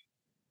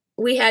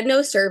 We had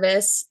no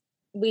service.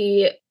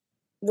 We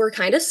were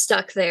kind of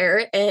stuck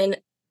there, and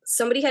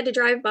somebody had to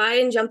drive by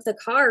and jump the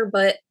car.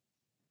 But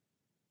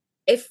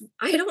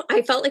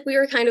I felt like we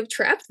were kind of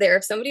trapped there.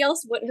 If somebody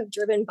else wouldn't have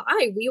driven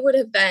by, we would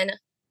have been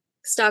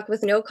stuck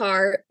with no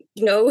car,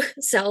 no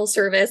cell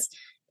service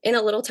in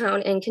a little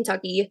town in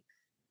Kentucky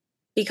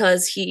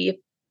because he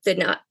did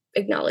not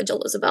acknowledge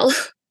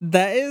Elizabeth.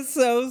 That is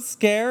so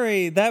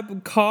scary.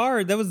 That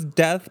car, that was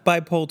death by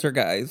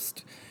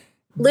poltergeist.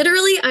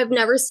 Literally,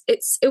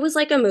 it was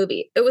like a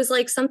movie. It was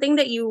like something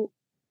that you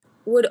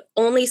would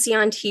only see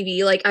on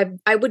TV. Like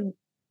I would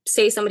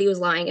say somebody was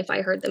lying if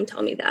I heard them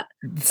tell me that.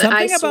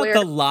 Something about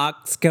the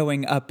locks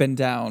going up and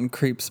down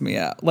creeps me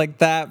out. Like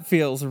that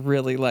feels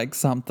really like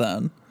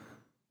something.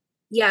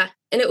 Yeah.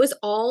 And it was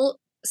all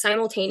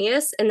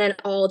simultaneous and then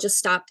all just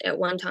stopped at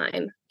one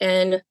time.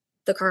 And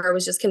the car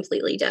was just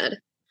completely dead.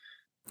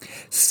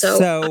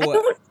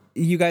 So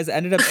you guys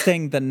ended up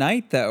staying the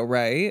night though,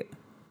 right?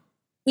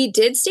 We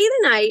did stay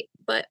the night,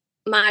 but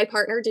my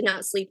partner did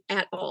not sleep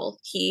at all.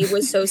 He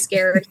was so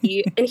scared.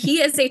 He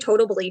is a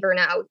total believer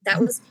now.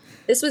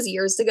 This was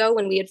years ago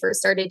when we had first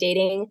started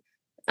dating.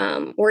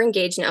 We're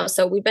engaged now,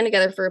 so we've been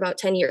together for about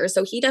 10 years.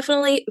 So he's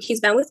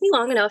been with me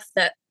long enough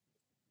that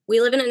we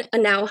live in a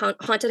now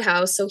haunted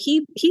house. So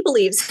he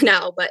believes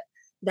now, but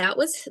that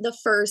was the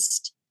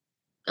first,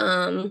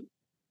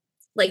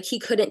 like he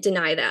couldn't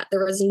deny that.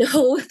 There was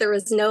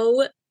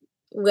no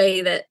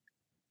way that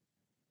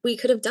we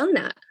could have done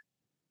that.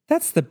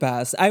 That's the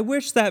best. I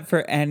wish that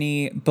for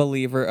any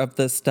believer of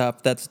this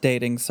stuff that's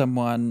dating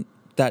someone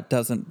that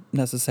doesn't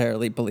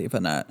necessarily believe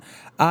in it.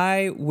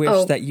 I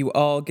wish that you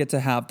all get to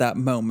have that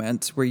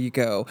moment where you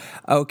go,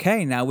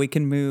 okay, now we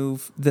can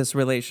move this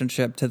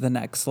relationship to the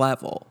next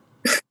level.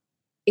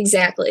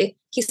 Exactly.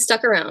 He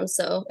stuck around,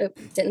 so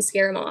it didn't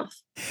scare him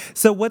off.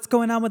 So what's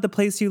going on with the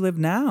place you live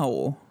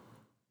now?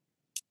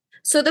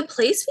 So the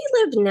place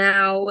we live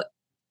now,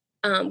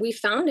 we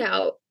found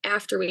out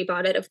after we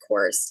bought it, of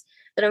course,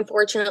 that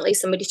unfortunately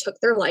somebody took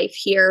their life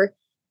here.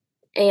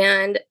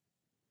 And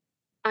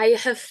I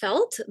have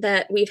felt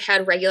that we've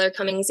had regular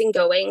comings and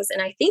goings,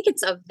 and I think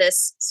it's of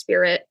this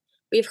spirit.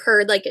 We've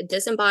heard like a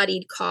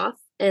disembodied cough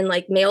and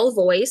like male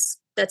voice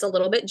that's a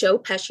little bit Joe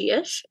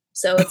Pesci-ish.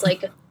 So it's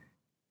like,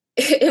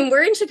 and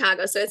we're in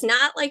Chicago, so it's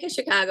not like a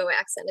Chicago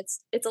accent.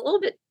 It's a little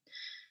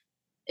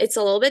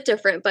bit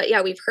different. But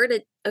yeah, we've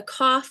heard a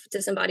cough,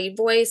 disembodied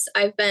voice.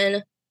 I've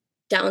been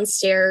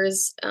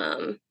downstairs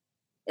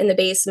in the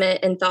basement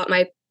and thought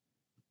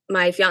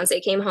my fiance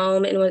came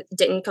home and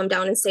didn't come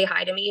down and say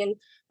hi to me and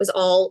was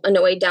all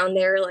annoyed down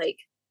there. Like,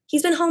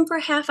 he's been home for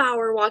a half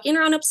hour, walking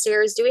around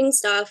upstairs, doing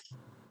stuff,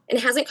 and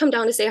hasn't come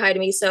down to say hi to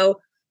me.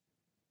 So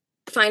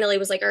finally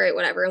was like, all right,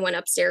 whatever, and went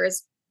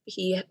upstairs.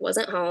 He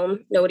wasn't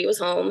home. Nobody was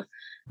home.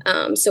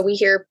 So we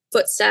hear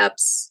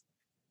footsteps.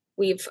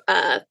 We've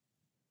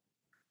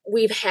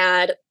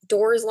had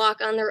doors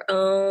lock on their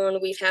own.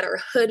 We've had our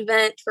hood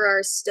vent for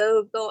our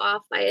stove go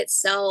off by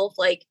itself.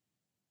 Like,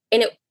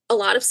 and a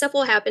lot of stuff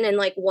will happen in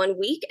like 1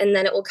 week, and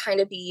then it will kind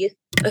of be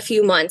a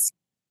few months.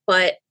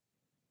 But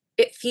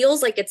it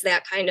feels like it's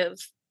that kind of,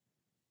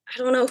 I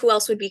don't know who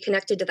else would be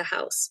connected to the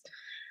house.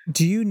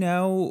 Do you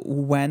know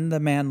when the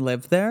man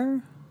lived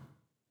there?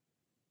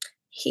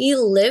 He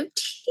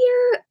lived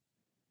here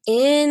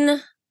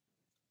in,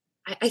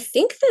 I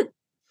think that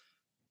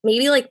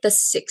maybe like the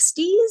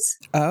 60s.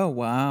 Oh,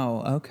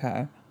 wow.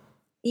 Okay.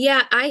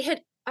 Yeah, I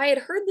had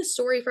heard the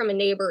story from a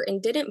neighbor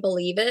and didn't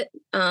believe it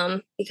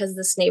because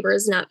this neighbor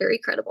is not very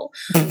credible.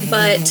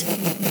 But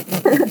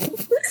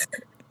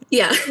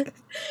yeah.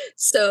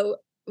 So,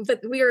 but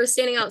we were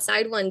standing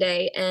outside one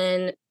day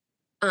and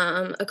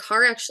a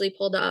car actually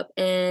pulled up,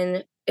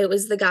 and it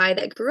was the guy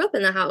that grew up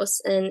in the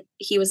house, and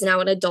he was now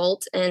an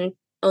adult and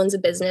owns a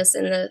business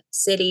in the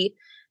city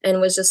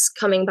and was just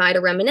coming by to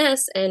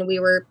reminisce. And we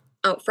were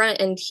out front,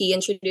 and he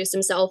introduced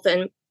himself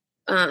and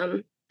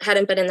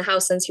hadn't been in the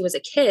house since he was a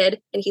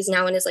kid, and he's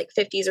now in his like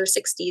 50s or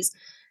 60s.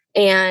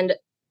 And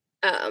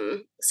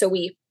so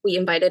we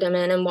invited him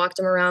in and walked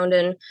him around,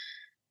 and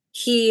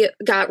he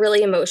got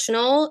really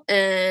emotional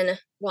and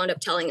wound up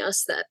telling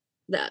us that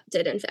that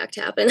did in fact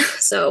happen.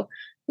 So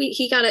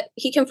he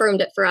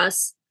confirmed it for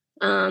us.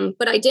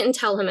 But I didn't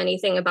tell him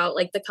anything about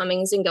like the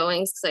comings and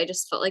goings because I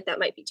just felt like that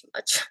might be too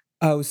much.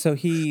 Oh, so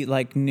he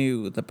like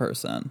knew the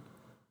person.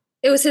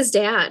 It was his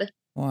dad.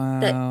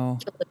 Wow.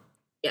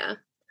 Yeah.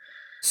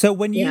 So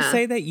when you Yeah.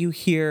 say that you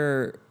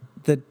hear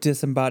the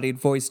disembodied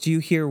voice, do you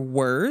hear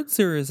words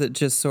or is it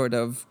just sort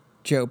of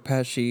Joe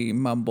Pesci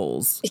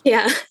mumbles?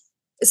 Yeah.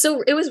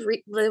 So it was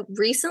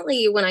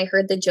recently when I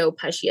heard the Joe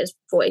Pesci's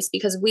voice,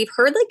 because we've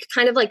heard like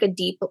kind of like a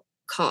deep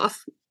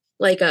cough,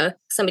 like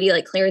somebody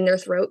like clearing their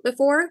throat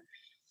before.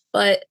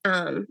 But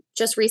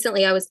just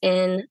recently I was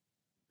in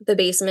the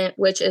basement,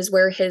 which is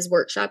where his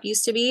workshop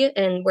used to be,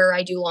 and where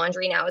I do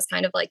laundry now is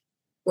kind of like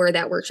where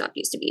that workshop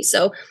used to be.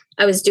 So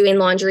I was doing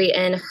laundry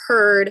and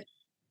heard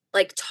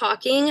like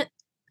talking.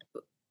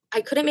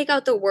 I couldn't make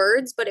out the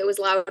words, but it was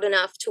loud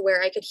enough to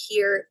where I could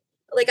hear,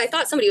 like I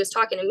thought somebody was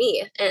talking to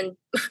me, and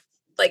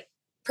like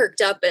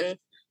perked up and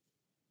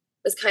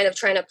was kind of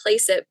trying to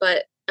place it.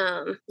 But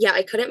yeah,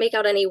 I couldn't make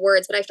out any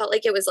words, but I felt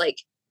like it was like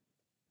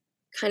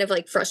kind of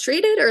like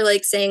frustrated or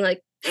like saying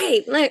like,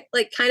 hey,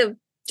 like kind of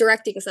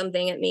directing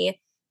something at me.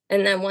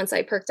 And then once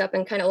I perked up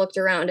and kind of looked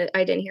around,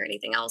 I didn't hear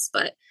anything else.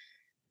 But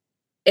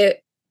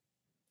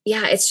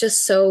it's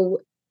just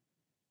so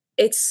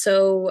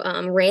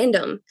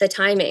random, the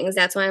timings.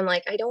 That's why I'm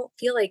like, I don't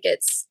feel like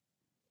it's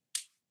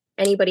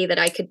anybody that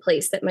I could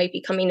place that might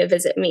be coming to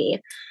visit me.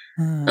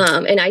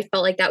 And I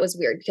felt like that was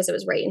weird because it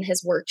was right in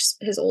his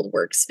old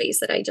workspace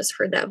that I just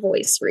heard that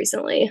voice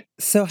recently.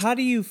 So how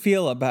do you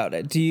feel about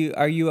it?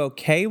 Are you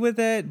okay with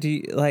it? Do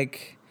you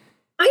like?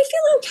 I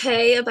feel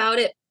okay about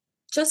it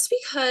just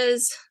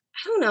because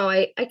I don't know.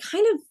 I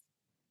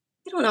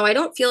don't know. I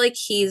don't feel like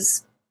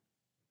he's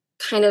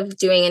kind of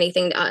doing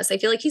anything to us. I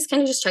feel like he's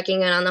kind of just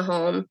checking in on the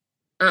home.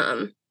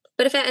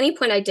 But if at any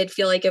point I did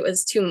feel like it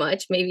was too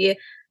much, maybe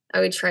I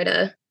would try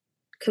to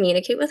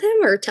communicate with him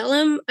or tell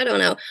him. I don't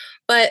know.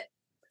 But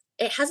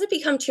it hasn't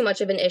become too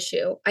much of an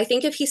issue. I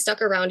think if he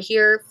stuck around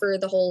here for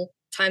the whole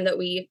time that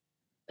we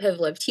have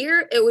lived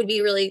here, it would be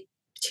really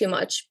too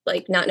much,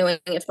 like not knowing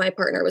if my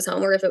partner was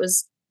home or if it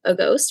was a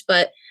ghost.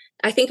 But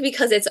I think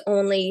because it's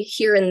only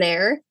here and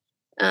there,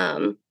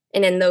 and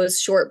in those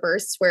short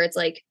bursts where it's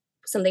like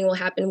something will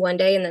happen one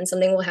day and then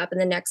something will happen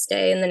the next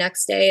day and the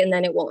next day, and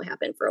then it won't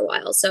happen for a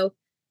while. So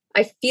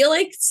I feel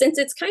like since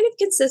it's kind of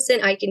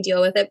consistent, I can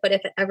deal with it. But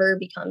if it ever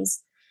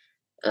becomes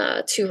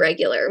too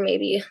regular,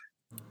 maybe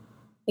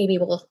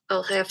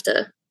I'll have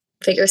to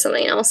figure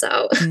something else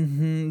out.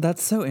 Mm-hmm.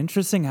 That's so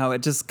interesting how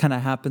it just kind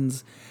of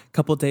happens a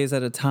couple days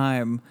at a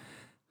time.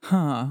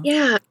 Huh.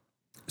 Yeah.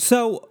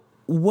 So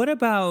what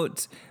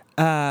about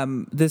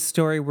this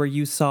story where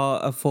you saw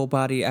a full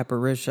body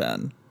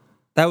apparition?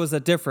 That was a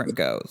different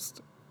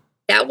ghost.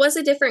 That was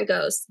a different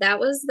ghost. That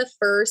was the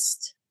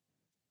first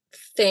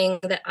thing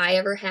that I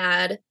ever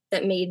had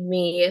that made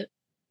me,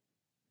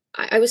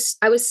 I was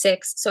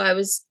 6, so I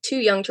was too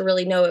young to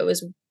really know it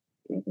was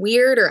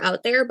weird or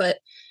out there. But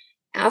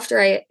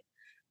okay,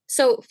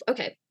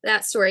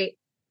 that story,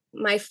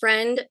 my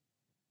friend,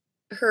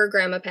 her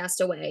grandma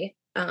passed away.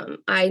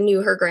 I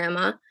knew her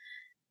grandma,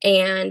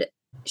 and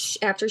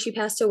after she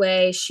passed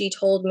away, she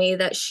told me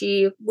that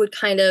she would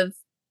kind of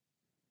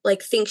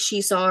like think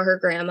she saw her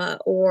grandma,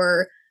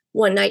 or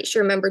one night she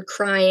remembered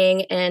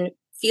crying and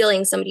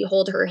feeling somebody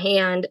hold her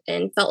hand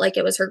and felt like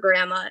it was her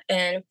grandma.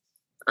 And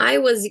I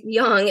was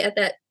young at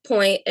that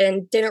point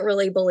and didn't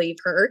really believe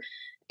her.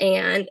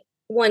 And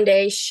one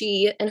day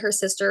she and her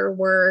sister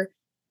were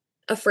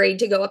afraid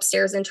to go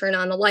upstairs and turn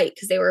on the light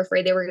because they were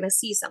afraid they were going to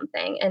see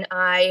something. And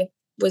I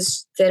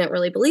didn't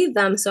really believe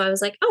them. So I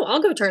was like, oh,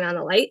 I'll go turn on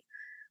the light.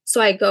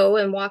 So I go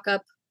and walk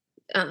up.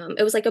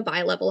 It was like a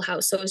bi-level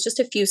house, so it was just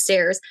a few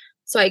stairs.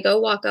 So I go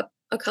walk up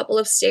a couple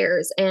of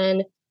stairs,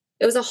 and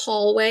it was a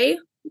hallway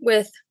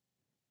with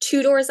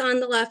 2 doors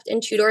on the left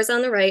and 2 doors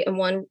on the right and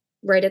one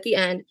right at the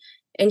end.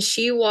 And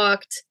she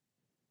walked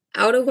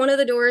out of one of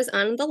the doors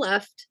on the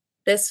left,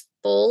 this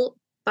full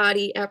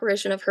body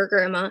apparition of her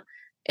grandma,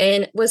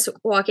 and was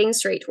walking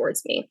straight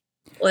towards me.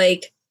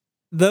 Like,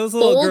 those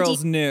little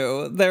girls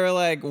knew. They were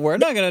like, we're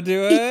not going to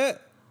do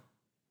it.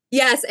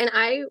 Yes. And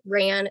I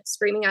ran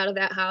screaming out of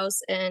that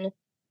house and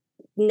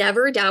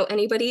never doubt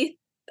anybody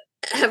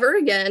ever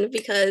again,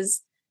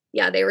 because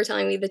yeah, they were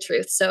telling me the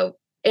truth. So,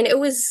 and it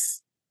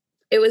was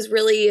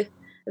really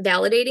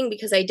validating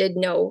because I did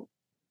know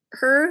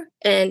her.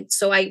 And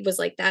so I was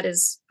like,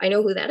 I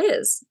know who that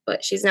is,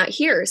 but she's not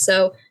here.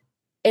 So,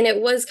 and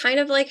it was kind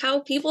of like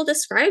how people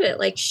describe it.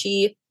 Like,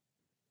 she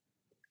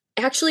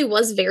actually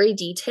was very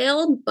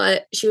detailed,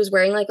 but she was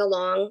wearing like a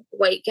long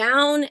white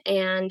gown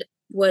and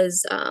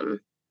was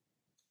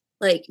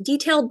like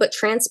detailed but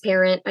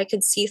transparent. I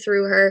could see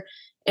through her.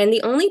 And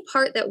the only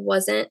part that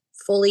wasn't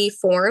fully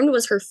formed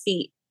was her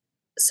feet.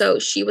 So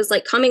she was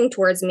like coming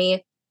towards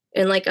me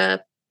in like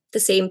a the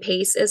same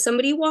pace as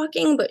somebody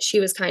walking, but she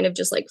was kind of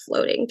just like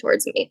floating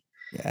towards me.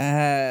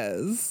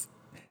 Yes.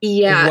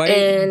 Yeah,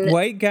 and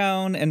White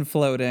gown and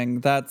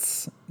floating.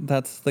 That's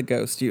the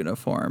ghost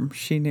uniform.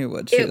 She knew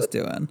what she was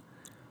doing.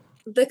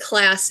 the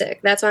classic.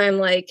 That's why I'm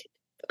like,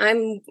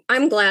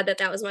 I'm glad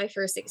that was my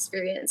first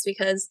experience,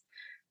 because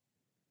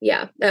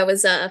yeah, that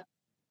was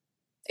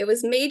it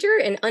was major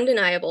and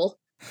undeniable.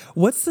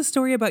 What's the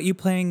story about you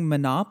playing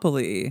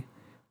Monopoly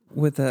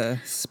with a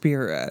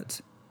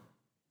spirit?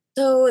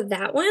 So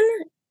that one,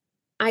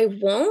 I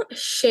won't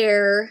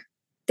share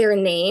their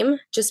name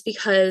just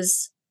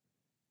because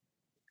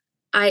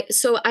I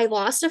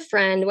lost a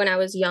friend when I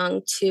was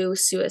young to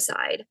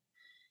suicide.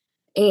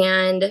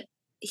 And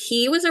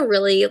he was a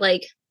really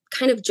like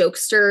kind of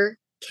jokester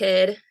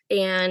kid,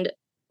 and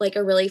like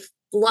a really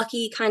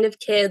lucky kind of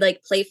kid,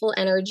 like playful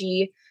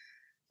energy.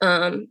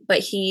 But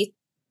he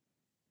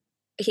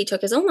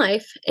took his own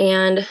life.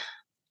 And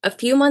a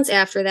few months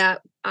after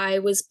that, I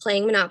was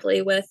playing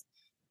Monopoly with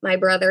my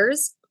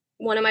brothers,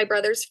 one of my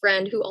brother's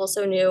friend who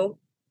also knew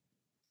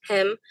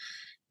him,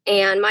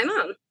 and my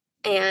mom.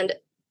 And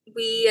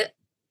we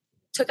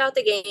took out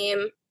the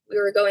game. We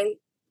were going,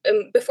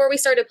 before we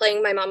started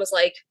playing, my mom was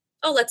like,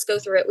 oh, let's go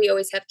through it. We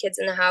always have kids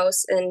in the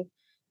house and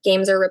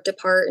games are ripped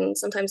apart, and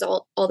sometimes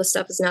all the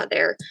stuff is not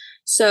there.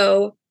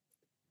 So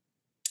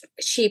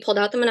she pulled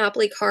out the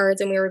Monopoly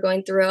cards and we were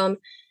going through them.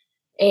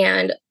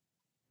 And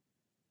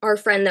our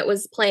friend that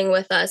was playing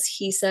with us,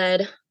 he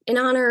said, in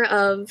honor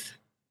of,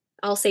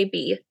 I'll say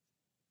B,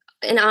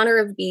 in honor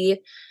of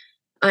B,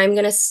 I'm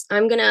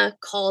gonna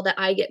call that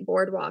I get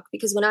Boardwalk,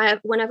 because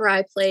whenever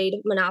I played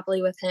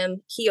Monopoly with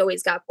him, he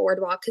always got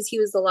Boardwalk because he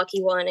was the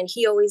lucky one and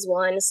he always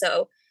won.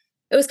 So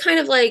it was kind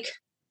of like,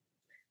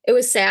 it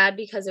was sad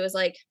because it was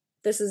like,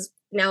 this is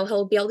now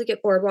he'll be able to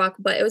get Boardwalk,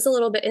 but it was a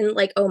little bit in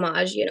like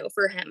homage,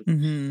 for him.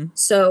 Mm-hmm.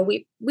 So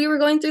we were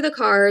going through the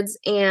cards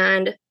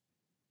and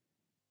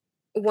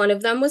one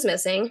of them was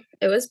missing.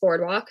 It was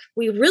Boardwalk.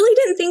 We really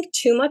didn't think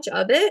too much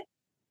of it,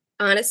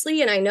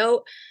 honestly. And I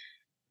know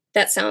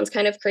that sounds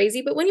kind of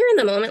crazy, but when you're in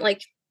the moment,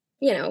 like,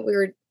 we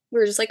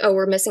were just like, oh,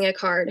 we're missing a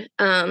card.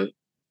 And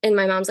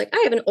my mom's like,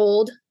 I have an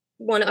old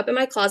one up in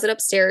my closet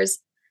upstairs.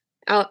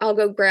 I'll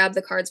go grab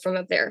the cards from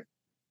up there.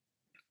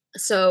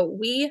 So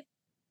we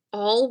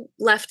all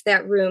left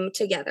that room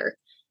together.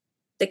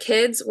 The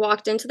kids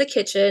walked into the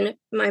kitchen.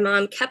 My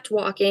mom kept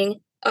walking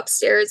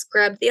upstairs,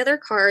 grabbed the other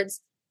cards.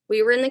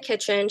 We were in the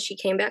kitchen. She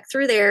came back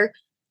through there,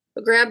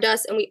 grabbed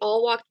us, and we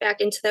all walked back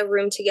into the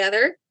room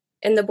together.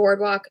 And the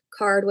Boardwalk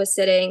card was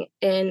sitting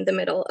in the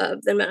middle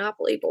of the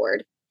Monopoly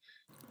board.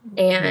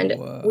 And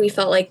Whoa. We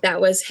felt like that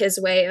was his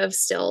way of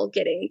still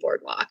getting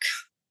Boardwalk.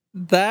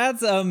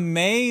 That's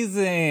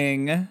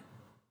amazing.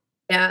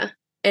 Yeah.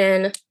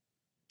 And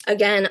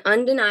again,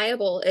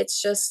 undeniable.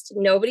 It's just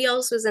nobody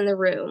else was in the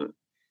room.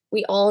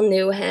 We all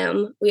knew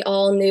him. We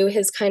all knew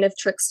his kind of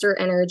trickster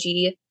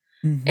energy.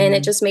 Mm-hmm. And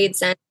it just made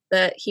sense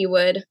that he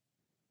would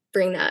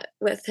bring that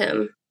with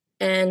him.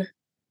 And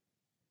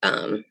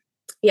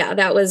yeah,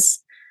 that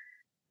was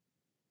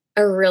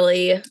a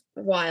really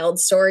wild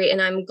story.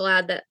 And I'm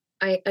glad that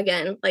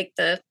again, like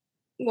the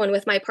one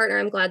with my partner,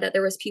 I'm glad that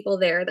there was people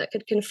there that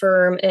could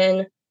confirm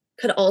and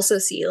could also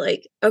see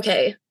like,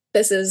 okay,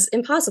 this is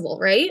impossible,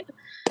 right?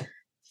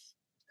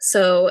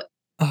 So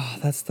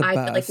that's the I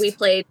best. feel like we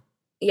played,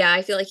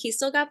 I feel like he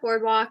still got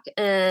Boardwalk,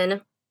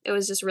 and it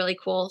was just really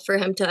cool for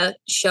him to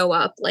show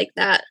up like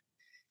that.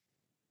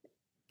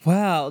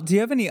 Wow. Do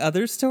you have any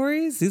other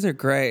stories? These are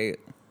great.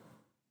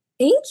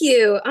 Thank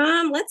you.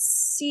 Let's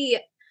see.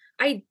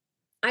 I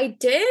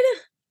did,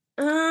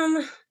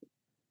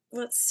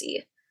 let's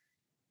see.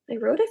 I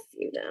wrote a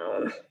few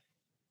down.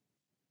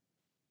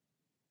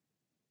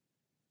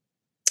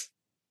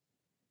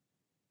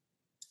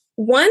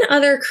 One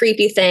other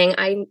creepy thing,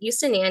 I used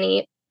to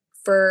nanny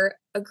for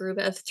a group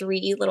of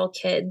 3 little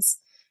kids,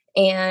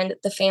 and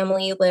the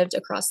family lived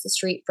across the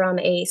street from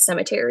a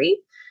cemetery.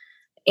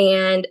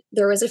 And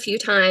there was a few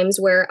times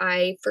where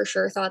I for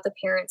sure thought the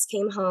parents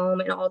came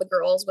home and all the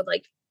girls would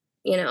like,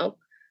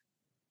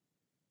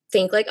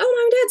 think like, oh,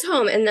 mom and dad's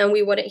home. And then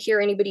we wouldn't hear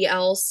anybody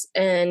else.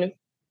 And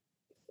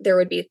there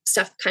would be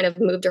stuff kind of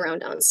moved around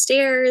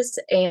downstairs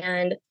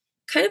and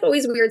kind of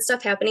always weird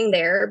stuff happening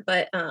there.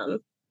 But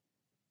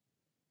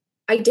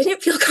I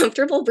didn't feel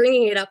comfortable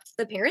bringing it up to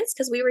the parents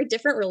because we were a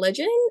different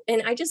religion.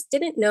 And I just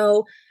didn't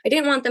know. I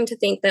didn't want them to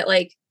think that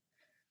like,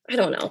 I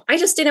don't know. I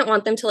just didn't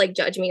want them to like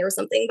judge me or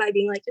something by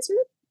being like, is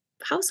your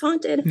house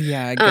haunted?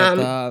 Yeah, I get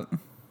that.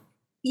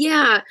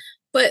 Yeah.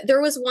 But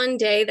there was one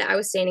day that I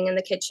was standing in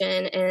the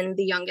kitchen and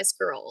the youngest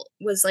girl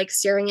was like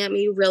staring at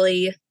me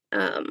really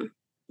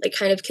like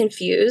kind of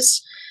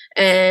confused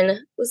and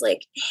was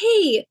like,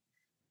 hey,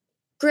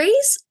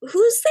 Grace,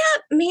 who's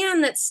that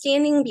man that's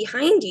standing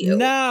behind you?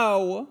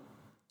 No.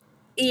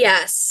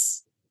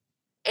 Yes.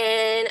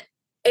 And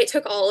it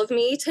took all of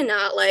me to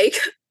not like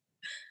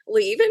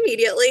leave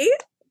immediately.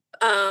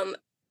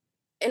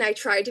 And I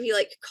tried to be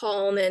like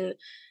calm, and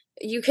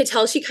you could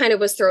tell she kind of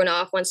was thrown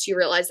off once she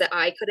realized that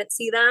I couldn't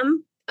see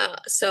them.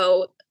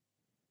 So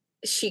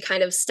she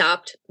kind of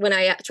stopped when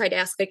I tried to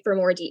ask like for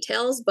more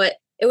details, but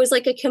it was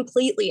like a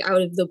completely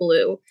out of the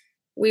blue.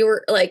 We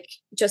were like,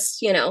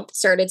 just,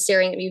 started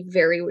staring at me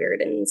very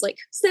weird. And it's like,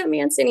 who's that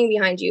man standing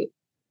behind you?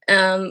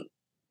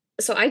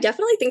 So I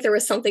definitely think there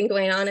was something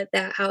going on at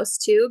that house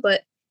too,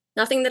 but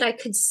nothing that I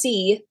could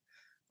see,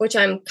 which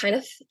I'm kind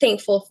of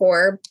thankful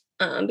for,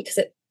 because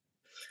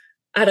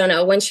I don't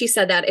know, when she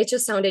said that, it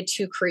just sounded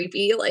too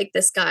creepy. Like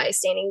this guy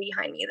standing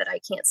behind me that I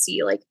can't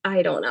see. Like,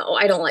 I don't know.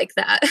 I don't like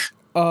that.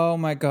 Oh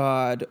my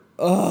God.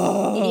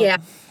 Oh. Yeah,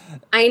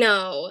 I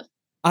know.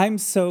 I'm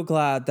so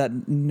glad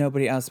that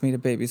nobody asked me to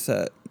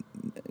babysit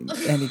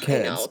any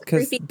kids,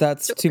 because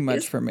that's stories. too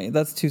much for me.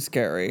 That's too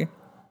scary.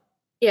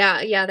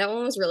 Yeah, that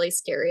one was really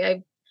scary.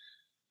 I'm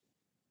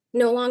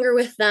no longer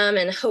with them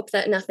and hope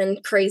that nothing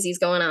crazy's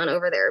going on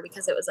over there,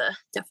 because it was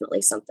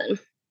definitely something.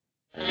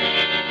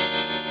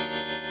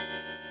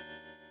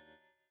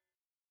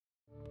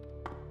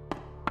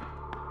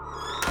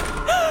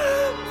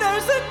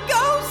 There's a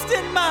ghost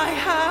in my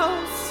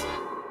house.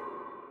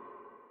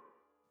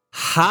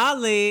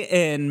 Holly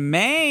in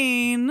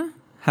Maine.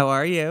 How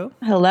are you?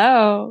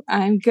 Hello,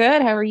 I'm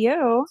good. How are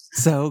you?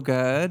 So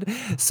good.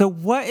 So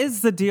what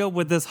is the deal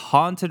with this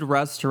haunted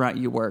restaurant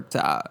you worked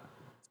at?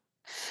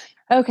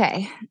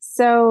 Okay,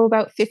 so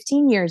about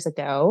 15 years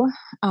ago,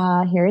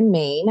 here in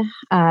Maine,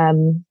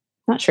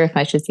 not sure if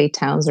I should say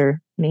towns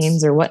or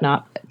names or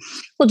whatnot, but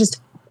we'll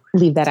just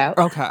leave that out.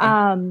 Okay.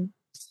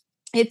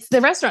 It's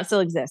the restaurant still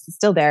exists. It's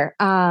still there.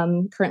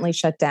 Currently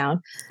shut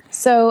down.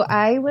 So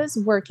I was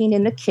working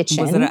in the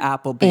kitchen. Was it an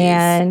Applebee's?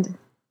 And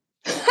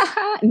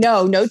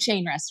no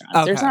chain restaurants.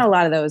 Okay. There's not a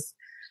lot of those.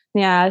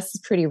 Yeah, this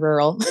is pretty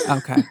rural.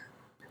 Okay.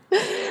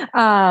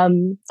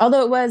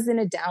 Although it was in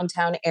a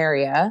downtown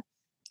area,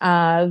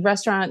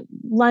 restaurant,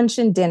 lunch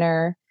and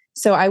dinner.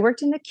 So I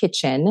worked in the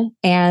kitchen,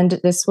 and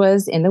this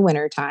was in the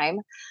wintertime.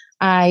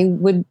 I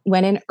went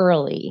in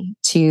early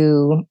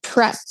to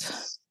prep,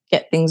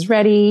 get things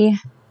ready.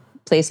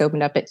 Place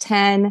opened up at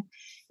 10,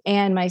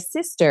 and my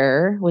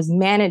sister was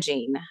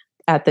managing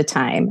at the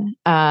time.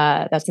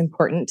 That's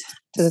important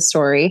to the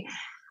story.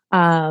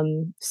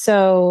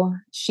 So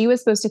she was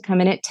supposed to come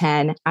in at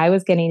 10. I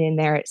was getting in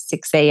there at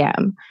 6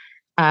 a.m.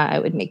 I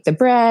would make the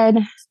bread,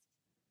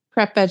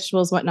 prep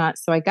vegetables, whatnot.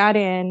 So I got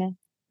in,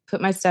 put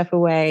my stuff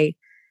away,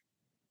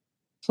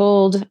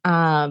 went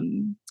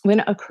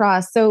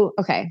across. So,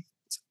 okay,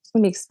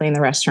 let me explain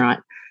the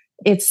restaurant.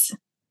 It's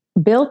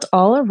built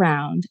all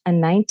around a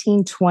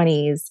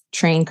 1920s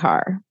train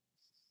car,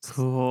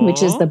 Cool.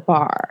 which is the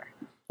bar.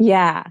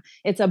 Yeah,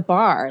 it's a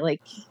bar like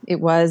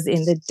it was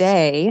in the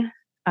day,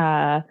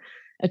 a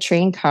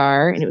train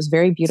car, and it was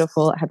very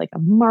beautiful. It had like a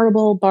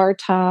marble bar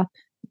top,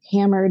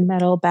 hammered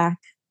metal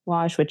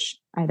backwash, which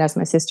I'd asked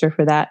my sister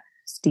for that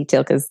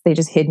detail because they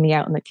just hid me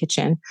out in the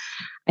kitchen.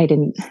 I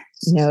didn't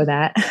know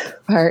that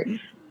part.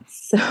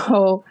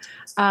 So,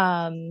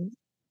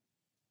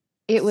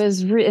 it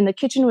was, and the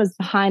kitchen was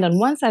behind on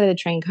one side of the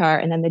train car,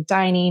 and then the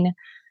dining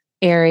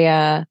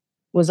area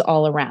was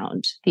all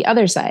around the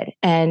other side.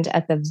 And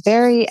at the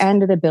very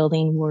end of the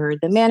building were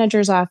the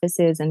manager's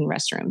offices and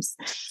restrooms.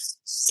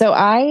 So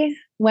I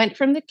went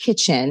from the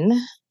kitchen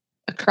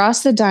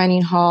across the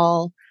dining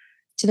hall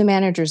to the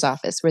manager's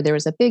office, where there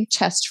was a big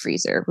chest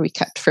freezer where we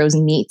kept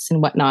frozen meats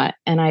and whatnot.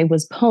 And I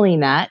was pulling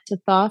that to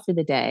thaw for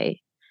the day.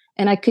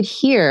 And I could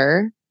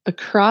hear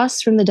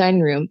across from the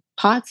dining room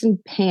pots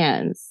and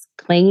pans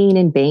clanging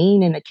and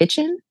banging in the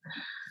kitchen.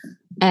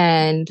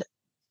 And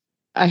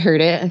I heard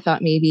it. I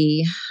thought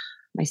maybe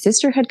my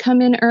sister had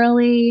come in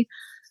early.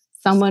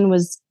 Someone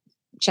was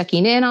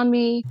checking in on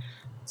me.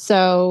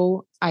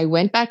 So I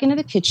went back into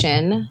the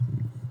kitchen.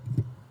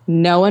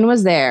 No one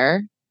was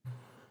there,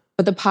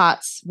 but the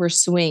pots were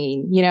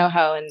swinging. You know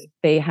how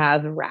they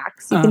have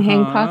racks you can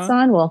hang pots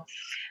on? Well,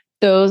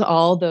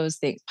 all those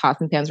things,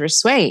 pots and pans, were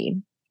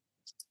swaying.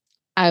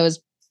 I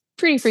was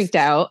pretty freaked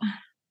out,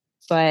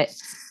 but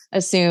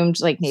assumed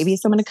like maybe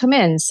someone had come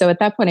in. So at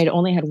that point, I'd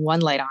only had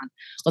one light on.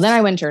 Well, then I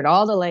went and turned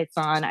all the lights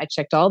on. I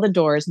checked all the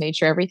doors, made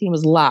sure everything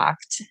was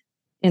locked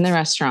in the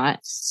restaurant,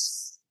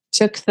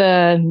 took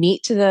the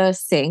meat to the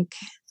sink,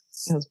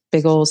 those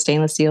big old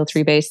stainless steel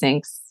 3-bay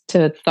sinks,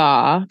 to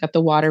thaw, got the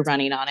water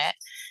running on it.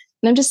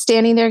 And I'm just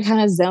standing there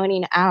kind of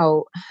zoning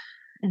out.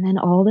 And then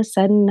all of a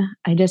sudden,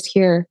 I just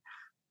hear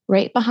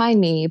right behind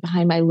me,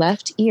 behind my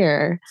left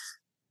ear,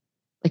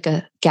 like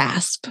a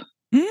gasp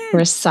or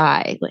a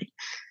sigh, like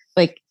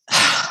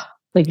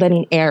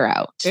letting air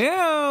out.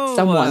 Ew.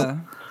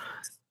 Someone.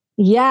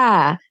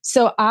 Yeah.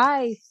 So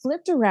I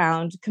flipped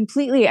around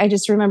completely. I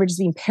just remember just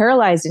being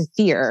paralyzed in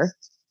fear.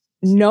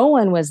 No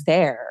one was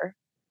there.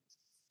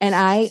 And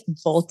I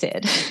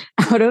bolted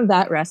out of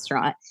that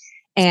restaurant,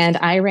 and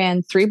I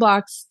ran 3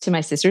 blocks to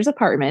my sister's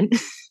apartment.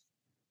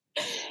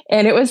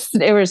 And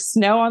there was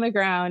snow on the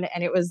ground,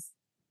 and it was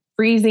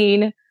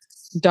freezing,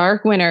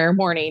 dark winter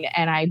morning.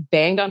 And I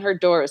banged on her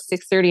door. It was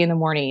 6:30 in the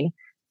morning,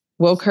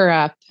 woke her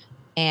up,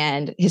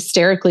 and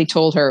hysterically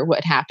told her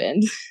what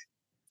happened.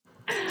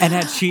 And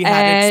had she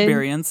had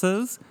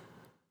experiences?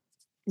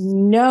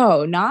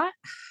 No,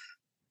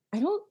 I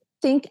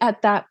think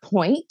at that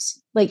point,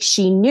 like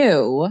she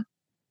knew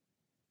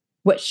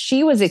what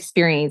she was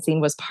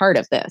experiencing was part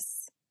of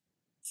this.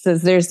 So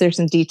there's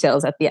some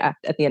details at the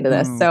end of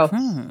this. So,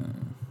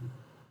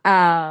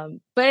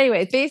 but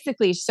anyway,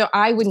 basically, so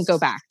I wouldn't go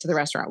back to the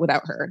restaurant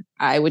without her.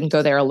 I wouldn't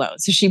go there alone.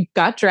 So she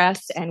got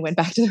dressed and went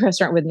back to the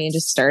restaurant with me and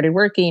just started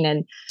working.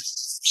 And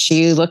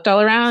she looked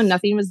all around,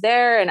 nothing was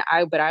there. And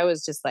I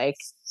was just like,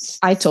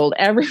 I told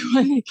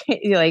everyone,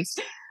 like,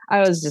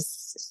 I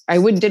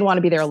didn't want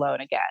to be there alone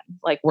again,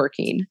 like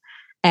working.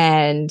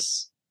 And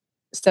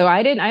so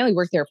I only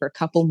worked there for a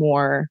couple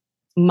more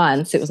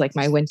months. It was like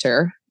my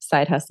winter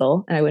side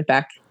hustle. And I went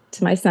back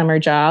to my summer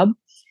job,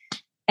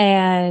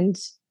 and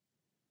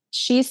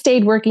she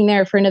stayed working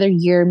there for another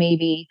year,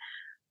 maybe.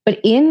 But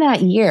in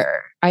that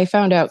year, I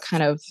found out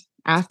kind of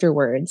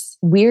afterwards,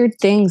 weird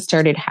things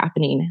started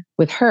happening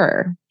with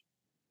her.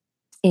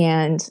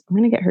 And I'm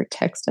going to get her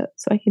text up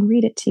so I can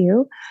read it to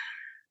you.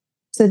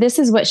 So this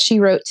is what she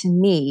wrote to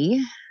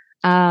me.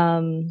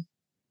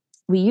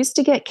 We used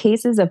to get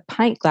cases of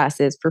pint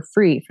glasses for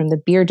free from the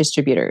beer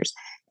distributors,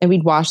 and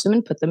we'd wash them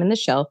and put them in the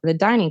shelf of the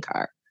dining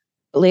car.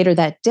 But later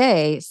that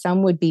day,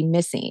 some would be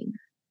missing,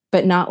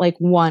 but not like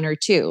one or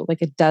two,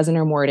 like a dozen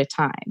or more at a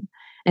time.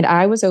 And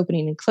I was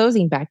opening and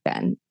closing back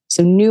then,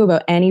 so knew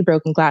about any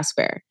broken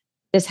glassware.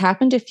 This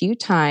happened a few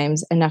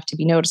times, enough to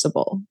be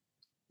noticeable.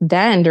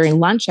 Then during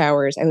lunch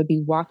hours, I would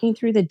be walking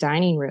through the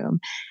dining room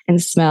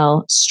and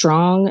smell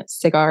strong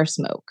cigar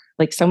smoke,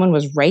 like someone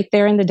was right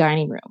there in the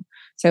dining room.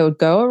 So I would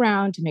go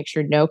around to make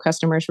sure no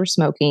customers were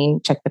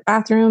smoking, check the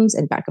bathrooms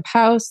and back of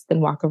house, then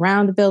walk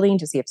around the building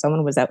to see if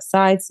someone was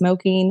outside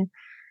smoking.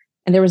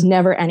 And there was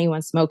never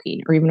anyone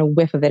smoking or even a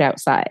whiff of it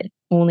outside,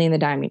 only in the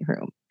dining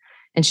room.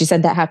 And she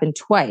said that happened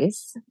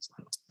twice.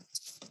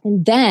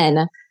 And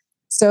then,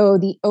 so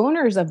the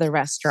owners of the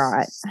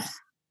restaurant,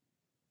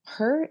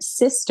 her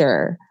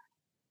sister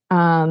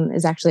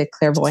is actually a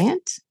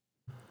clairvoyant,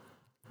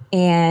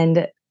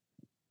 and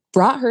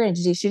brought her in.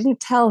 She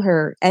didn't tell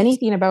her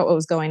anything about what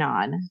was going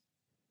on,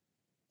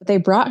 but they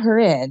brought her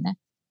in,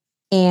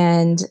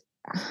 and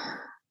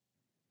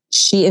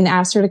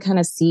asked her to kind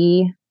of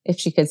see if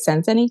she could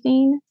sense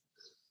anything.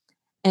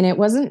 And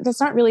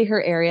that's not really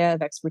her area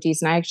of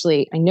expertise. And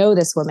I know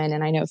this woman,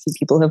 and I know a few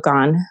people who have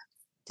gone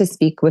to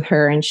speak with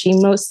her, and she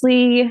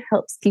mostly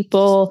helps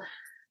people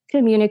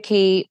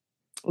communicate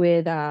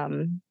with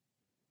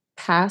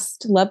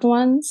past loved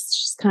ones.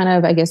 She's kind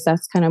of, I guess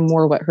that's kind of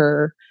more what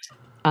her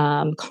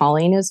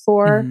calling is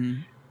for.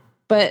 Mm-hmm.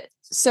 But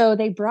so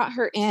they brought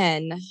her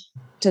in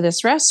to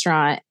this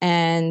restaurant,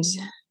 and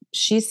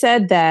she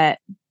said that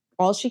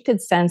all she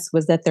could sense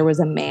was that there was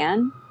a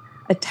man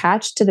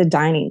attached to the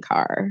dining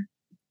car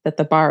that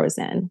the bar was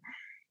in,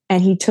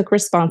 and he took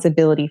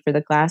responsibility for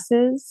the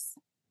glasses.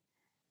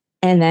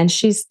 And then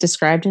she's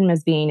described him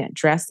as being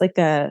dressed like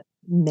a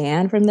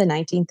man from the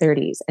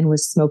 1930s and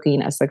was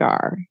smoking a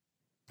cigar.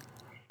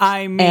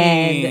 I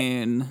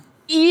mean,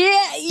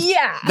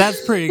 yeah.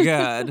 That's pretty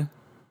good.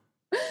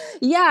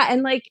 Yeah.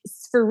 And like,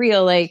 for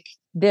real, like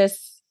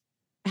this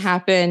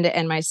happened.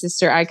 And my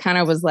sister, I kind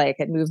of was like,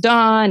 had moved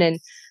on and,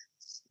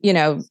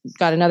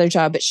 got another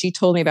job. But she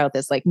told me about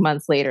this like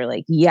months later,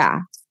 like, yeah,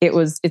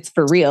 it's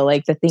for real.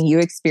 Like the thing you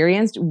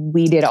experienced,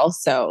 we did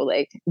also,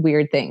 like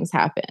weird things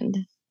happened.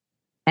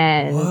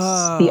 And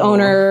Whoa. The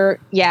owner,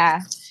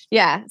 yeah.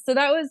 So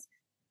that was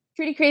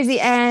pretty crazy.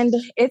 And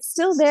it's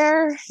still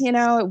there,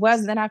 it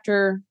was. Then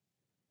after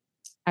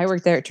I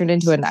worked there, it turned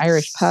into an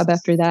Irish pub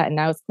after that. And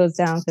now it's closed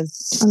down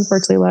because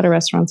unfortunately a lot of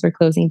restaurants are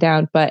closing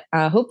down. But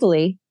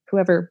hopefully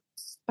whoever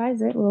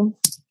buys it will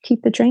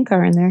keep the train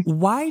car in there.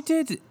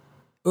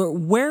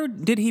 Where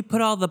did he put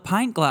all the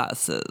pint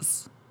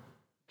glasses?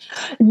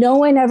 No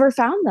one ever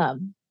found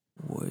them.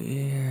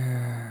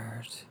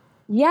 Weird.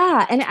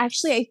 Yeah. And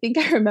actually, I think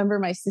I remember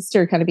my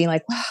sister kind of being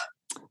like, wow,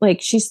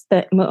 like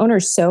the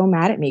owner's so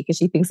mad at me because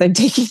she thinks I'm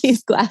taking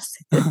these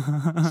glasses.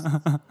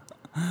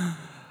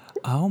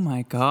 Oh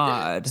my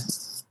God.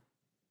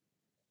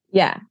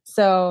 Yeah.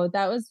 So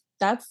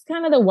that's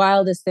kind of the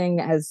wildest thing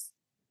that has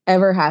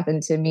ever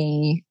happened to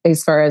me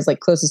as far as like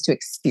closest to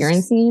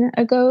experiencing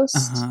a ghost.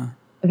 Uh-huh.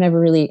 I've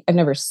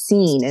never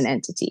seen an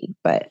entity,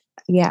 but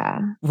yeah.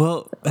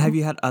 Well, have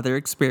you had other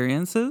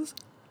experiences?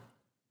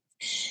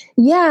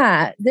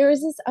 Yeah, there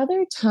was this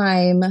other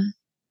time.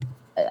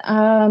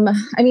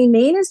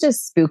 Maine is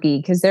just spooky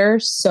because there are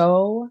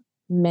so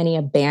many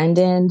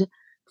abandoned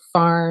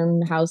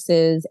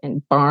farmhouses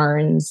and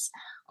barns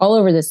all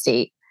over the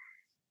state.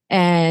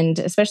 And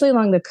especially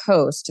along the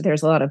coast,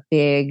 there's a lot of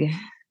big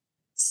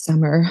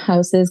summer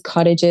houses,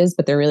 cottages,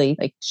 but they're really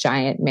like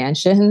giant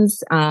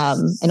mansions,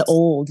 and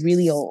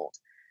really old.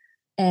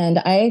 And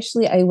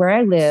where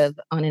I live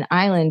on an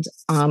island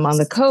on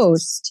the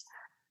coast,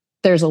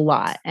 there's a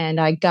lot. And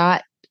I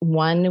got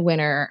one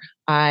winter,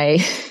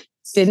 I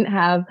didn't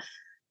have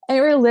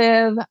anywhere to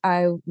live.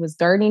 I was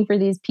gardening for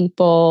these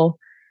people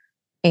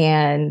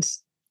and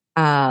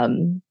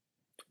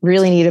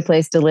really need a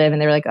place to live.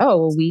 And they were like, oh,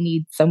 well, we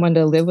need someone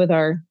to live with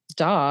our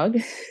dog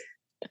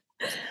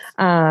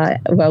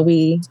while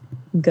we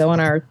go on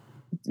our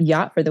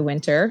yacht for the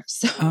winter.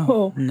 So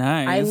Oh, I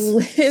nice.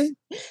 lived,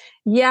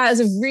 yeah, it was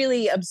a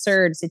really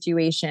absurd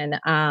situation.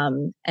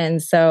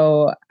 And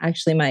so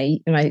actually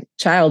my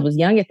child was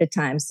young at the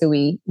time. So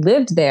we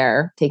lived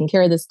there taking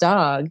care of this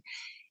dog.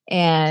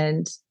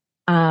 And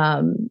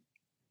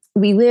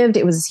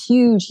it was a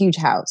huge, huge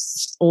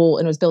house, old,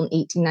 and it was built in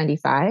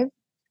 1895.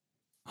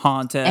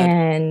 Haunted.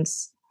 And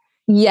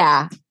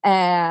yeah,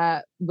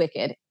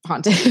 wicked,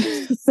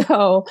 haunted.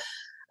 So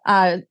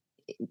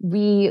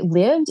we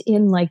lived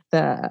in like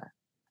the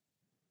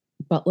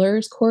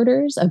butler's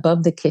quarters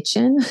above the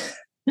kitchen.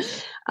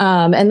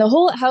 And the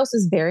whole house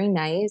was very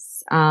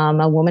nice.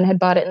 A woman had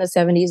bought it in the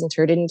 70s and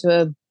turned it into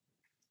a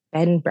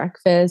bed and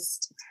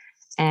breakfast.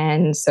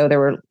 And so there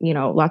were,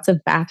 lots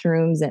of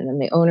bathrooms, and then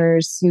the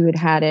owners who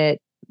had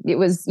it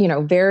was,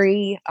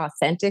 very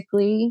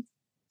authentically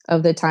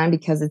of the time,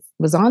 because it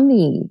was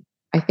on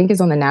I think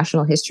it's on the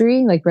National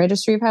History, like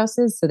Registry of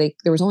Houses. So there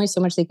was only so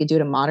much they could do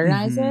to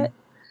modernize it.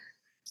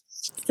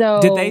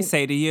 So did they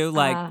say to you,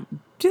 like,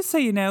 just so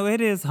you know, it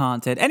is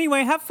haunted.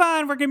 Anyway, have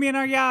fun. We're going to be in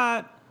our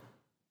yacht.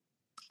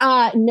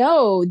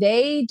 No,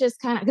 they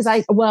just kind of,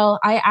 I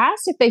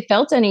asked if they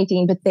felt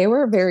anything, but they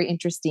were very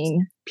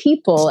interesting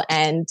people,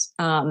 and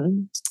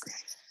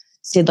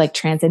did like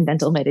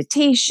transcendental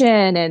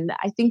meditation. And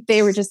I think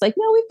they were just like,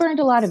 no, we burned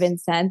a lot of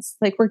incense.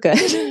 Like, we're good.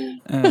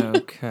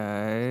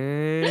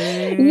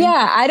 Okay.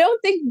 Yeah. I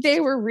don't think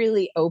they were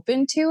really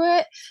open to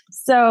it.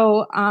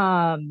 So,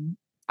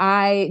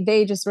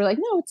 they just were like,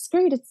 no, it's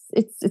great.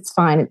 It's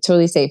fine. It's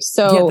totally safe.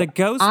 So yeah, the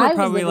ghosts were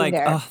probably like,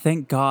 there. oh,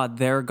 thank God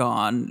they're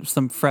gone.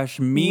 Some fresh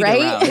meat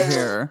Right? around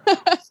here.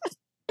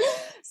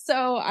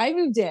 So I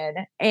moved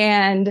in,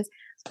 and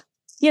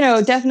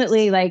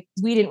definitely, like,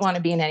 we didn't want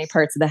to be in any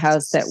parts of the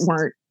house that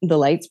the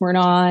lights weren't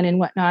on and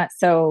whatnot.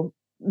 So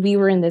we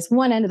were in this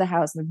one end of the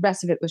house, and the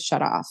rest of it was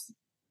shut off.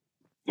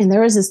 And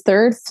there was this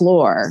third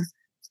floor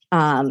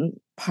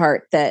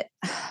part that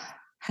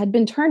had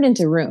been turned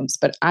into rooms,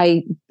 but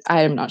I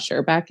am not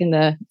sure. Back in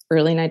the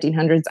early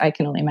 1900s, I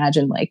can only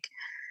imagine like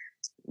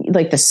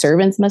the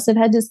servants must have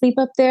had to sleep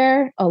up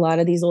there. A lot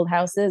of these old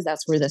houses,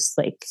 that's where this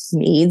like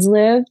maids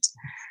lived.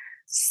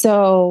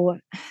 So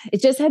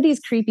it just had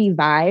these creepy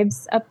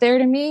vibes up there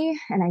to me.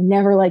 And I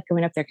never liked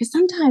going up there, because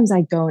sometimes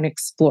I'd go and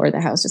explore the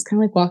house, just kind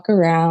of like walk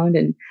around,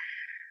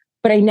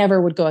 but I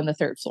never would go on the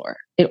third floor.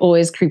 It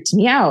always creeped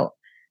me out.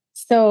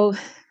 So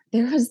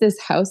there was this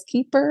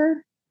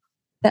housekeeper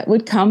that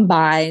would come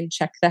by and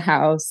check the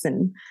house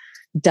and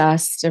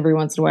dust every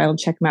once in a while and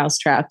check mouse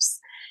traps.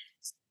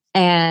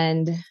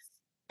 And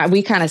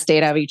we kind of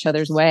stayed out of each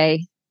other's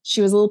way.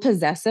 She was a little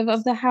possessive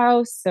of the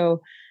house,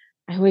 so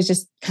I always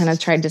just kind of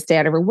tried to stay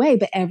out of her way.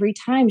 But every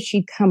time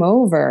she'd come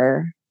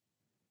over,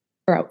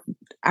 or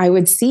I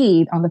would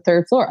see on the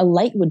third floor, a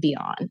light would be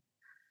on.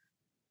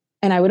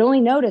 And I would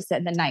only notice it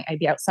in the night. I'd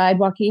be outside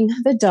walking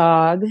the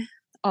dog,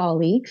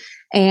 Ollie,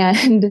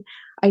 and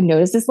I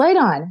noticed this light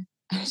on.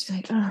 I was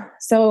like, oh.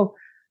 So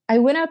I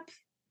went up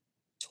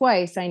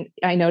twice.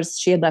 I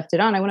noticed she had left it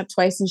on. I went up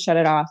twice and shut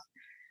it off.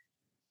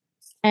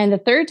 And the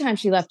third time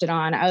she left it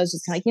on, I was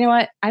just kind of like, you know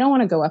what? I don't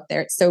want to go up there.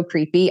 It's so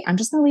creepy. I'm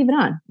just going to leave it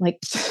on. Like,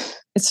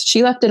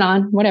 she left it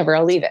on, whatever,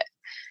 I'll leave it.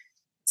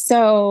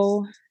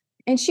 So,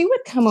 and she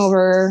would come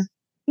over,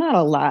 not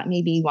a lot,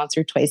 maybe once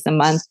or twice a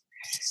month.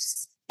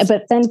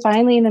 But then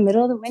finally in the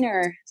middle of the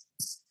winter,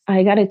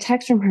 I got a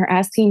text from her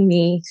asking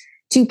me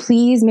to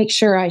please make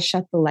sure I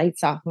shut the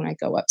lights off when I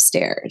go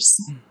upstairs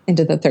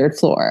into the third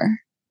floor.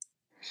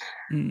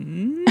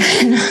 Mm-hmm.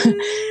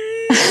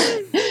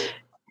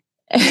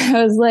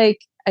 I was like,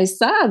 I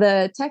saw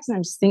the text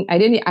and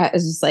I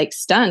was just like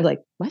stunned, like,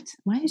 what?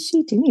 Why is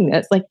she doing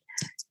this? Like,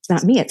 it's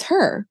not me, it's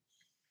her.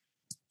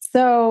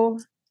 So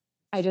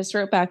I just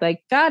wrote back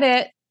like, got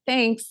it,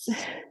 thanks.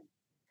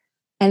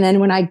 And then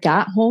when I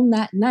got home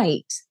that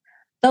night,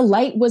 the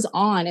light was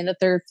on in the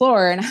third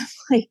floor. And I'm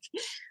like,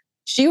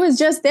 she was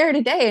just there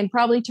today and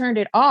probably turned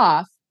it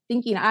off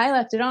thinking I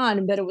left it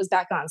on, but it was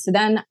back on. So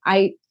then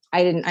I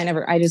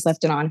just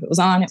left it on. If it was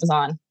on, it was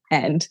on.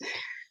 And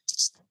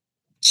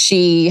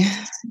she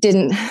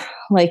didn't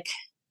like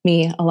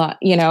me a lot.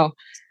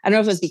 I don't know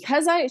if it was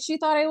because she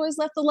thought I always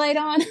left the light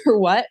on or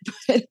what,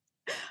 but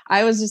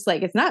I was just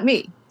like, it's not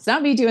me. It's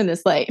not me doing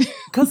this light.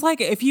 Because like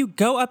if you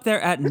go up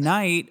there at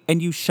night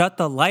and you shut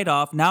the light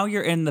off, now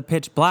you're in the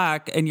pitch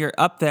black and you're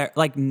up there.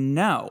 Like,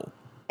 no.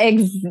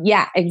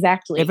 Yeah,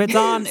 exactly. If it's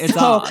on, it's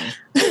on.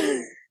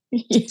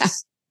 Yeah.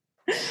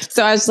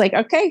 So I was like,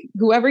 okay,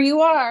 whoever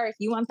you are, if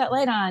you want that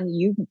light on,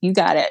 you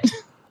got it.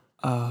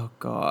 Oh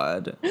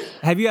God.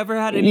 Have you ever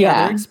had any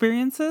other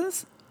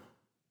experiences?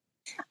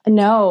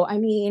 No, I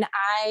mean,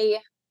 I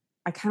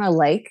kind of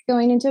like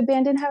going into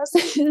abandoned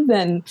houses,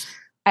 and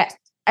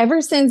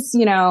ever since,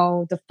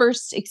 the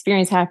first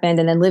experience happened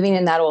and then living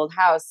in that old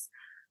house,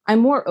 I'm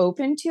more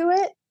open to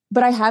it,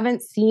 but I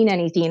haven't seen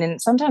anything.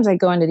 And sometimes I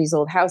go into these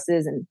old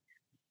houses and,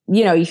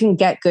 you can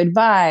get good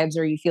vibes,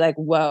 or you feel like,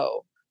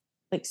 whoa,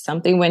 like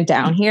something went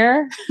down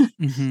here.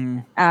 Mm-hmm.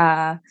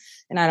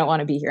 And I don't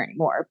want to be here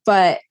anymore.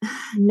 But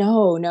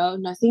no,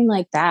 nothing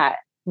like that.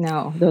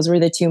 No, those were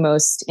the two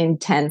most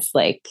intense.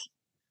 Like,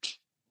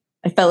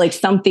 I felt like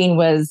something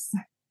was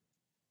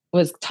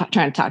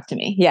trying to talk to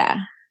me.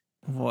 Yeah.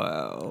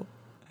 Whoa.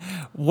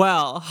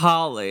 Well,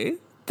 Holly,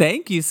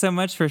 thank you so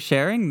much for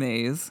sharing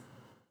these.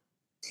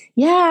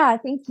 Yeah,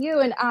 thank you.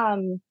 And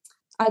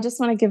I just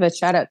want to give a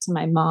shout out to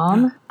my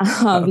mom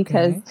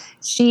because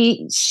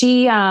she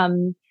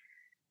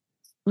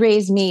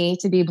raised me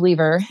to be a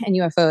believer in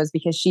UFOs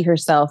because she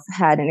herself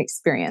had an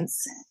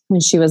experience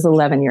when she was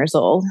 11 years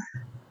old.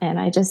 And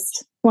I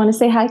just want to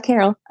say hi,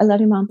 Carol. I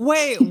love you, Mom.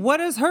 Wait, what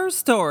is her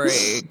story?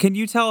 Can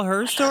you tell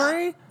her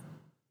story?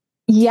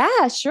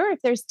 Yeah, sure.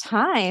 If there's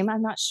time,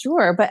 I'm not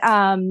sure. But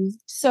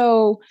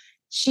so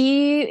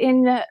she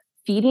in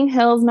Feeding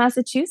Hills,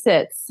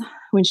 Massachusetts,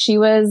 when she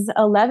was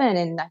 11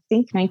 in, I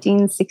think,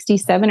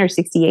 1967 or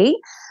 68,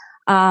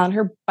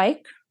 her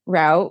bike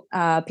route,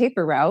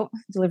 paper route,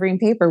 delivering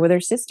paper with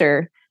her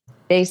sister,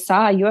 they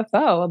saw a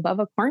UFO above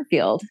a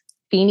cornfield,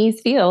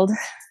 Feeney's Field,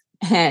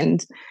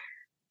 and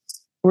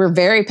were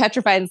very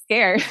petrified and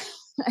scared.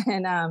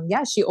 And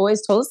yeah, she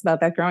always told us about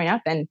that growing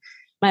up. And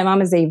my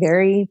mom is a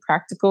very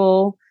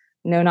practical,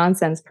 no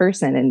nonsense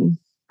person, and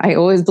I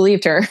always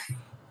believed her.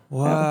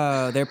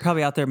 Whoa, they're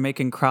probably out there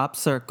making crop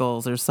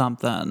circles or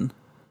something.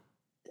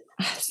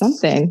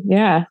 Something,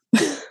 yeah.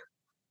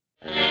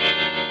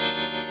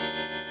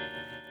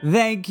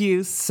 Thank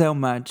you so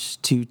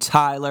much to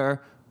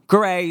Tyler,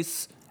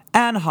 Grace,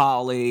 and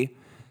Holly.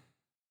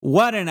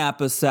 What an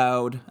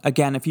episode.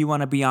 Again, if you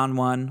want to be on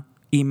one,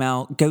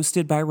 email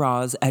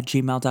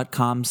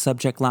ghostedbyroz@gmail.com,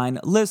 subject line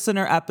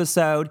listener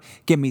episode.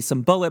 Give me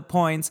some bullet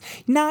points.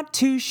 Not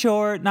too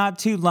short, not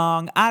too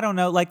long. I don't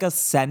know, like a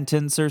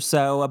sentence or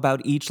so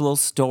about each little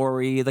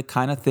story, the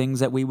kind of things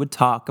that we would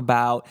talk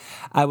about.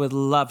 I would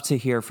love to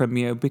hear from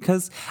you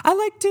because I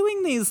like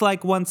doing these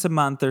like once a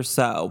month or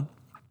so.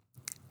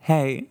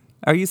 Hey,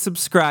 are you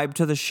subscribed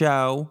to the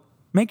show?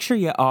 Make sure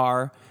you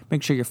are.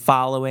 Make sure you're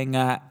following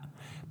it.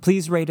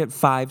 Please rate it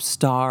 5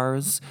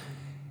 stars.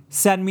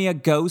 Send me a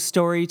ghost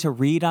story to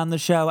read on the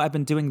show. I've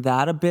been doing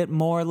that a bit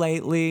more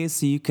lately.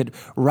 So you could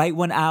write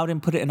one out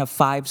and put it in a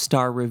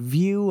 5-star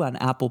review on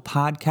Apple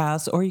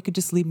Podcasts, or you could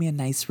just leave me a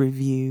nice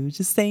review,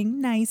 just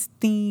saying nice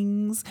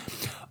things.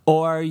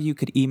 Or you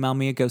could email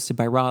me at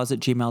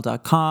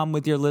ghostedbyroz@gmail.com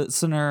with your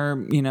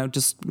listener,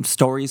 just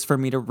stories for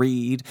me to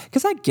read.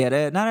 Because I get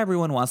it. Not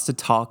everyone wants to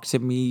talk to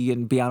me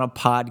and be on a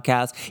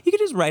podcast. You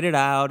could just write it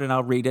out and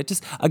I'll read it.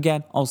 Just,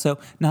 again, also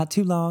not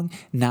too long,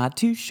 not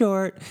too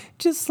short.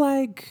 Just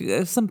like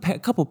a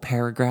couple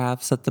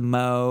paragraphs at the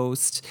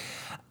most.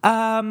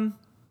 I'm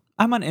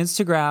on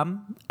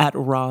Instagram at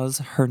Roz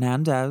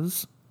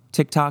Hernandez,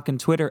 TikTok and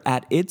Twitter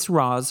at It's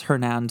Roz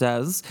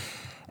Hernandez.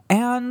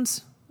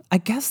 And I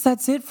guess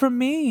that's it from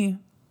me.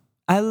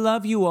 I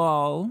love you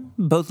all,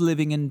 both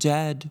living and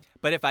dead.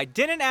 But if I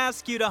didn't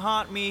ask you to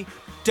haunt me,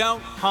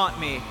 don't haunt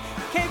me.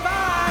 Okay,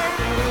 bye!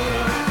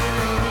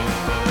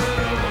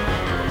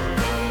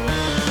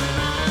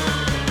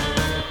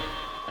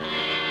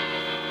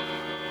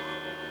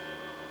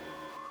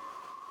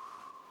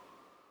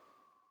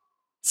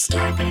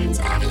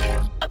 Starburns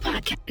Audio,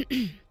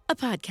 a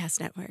podcast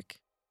network.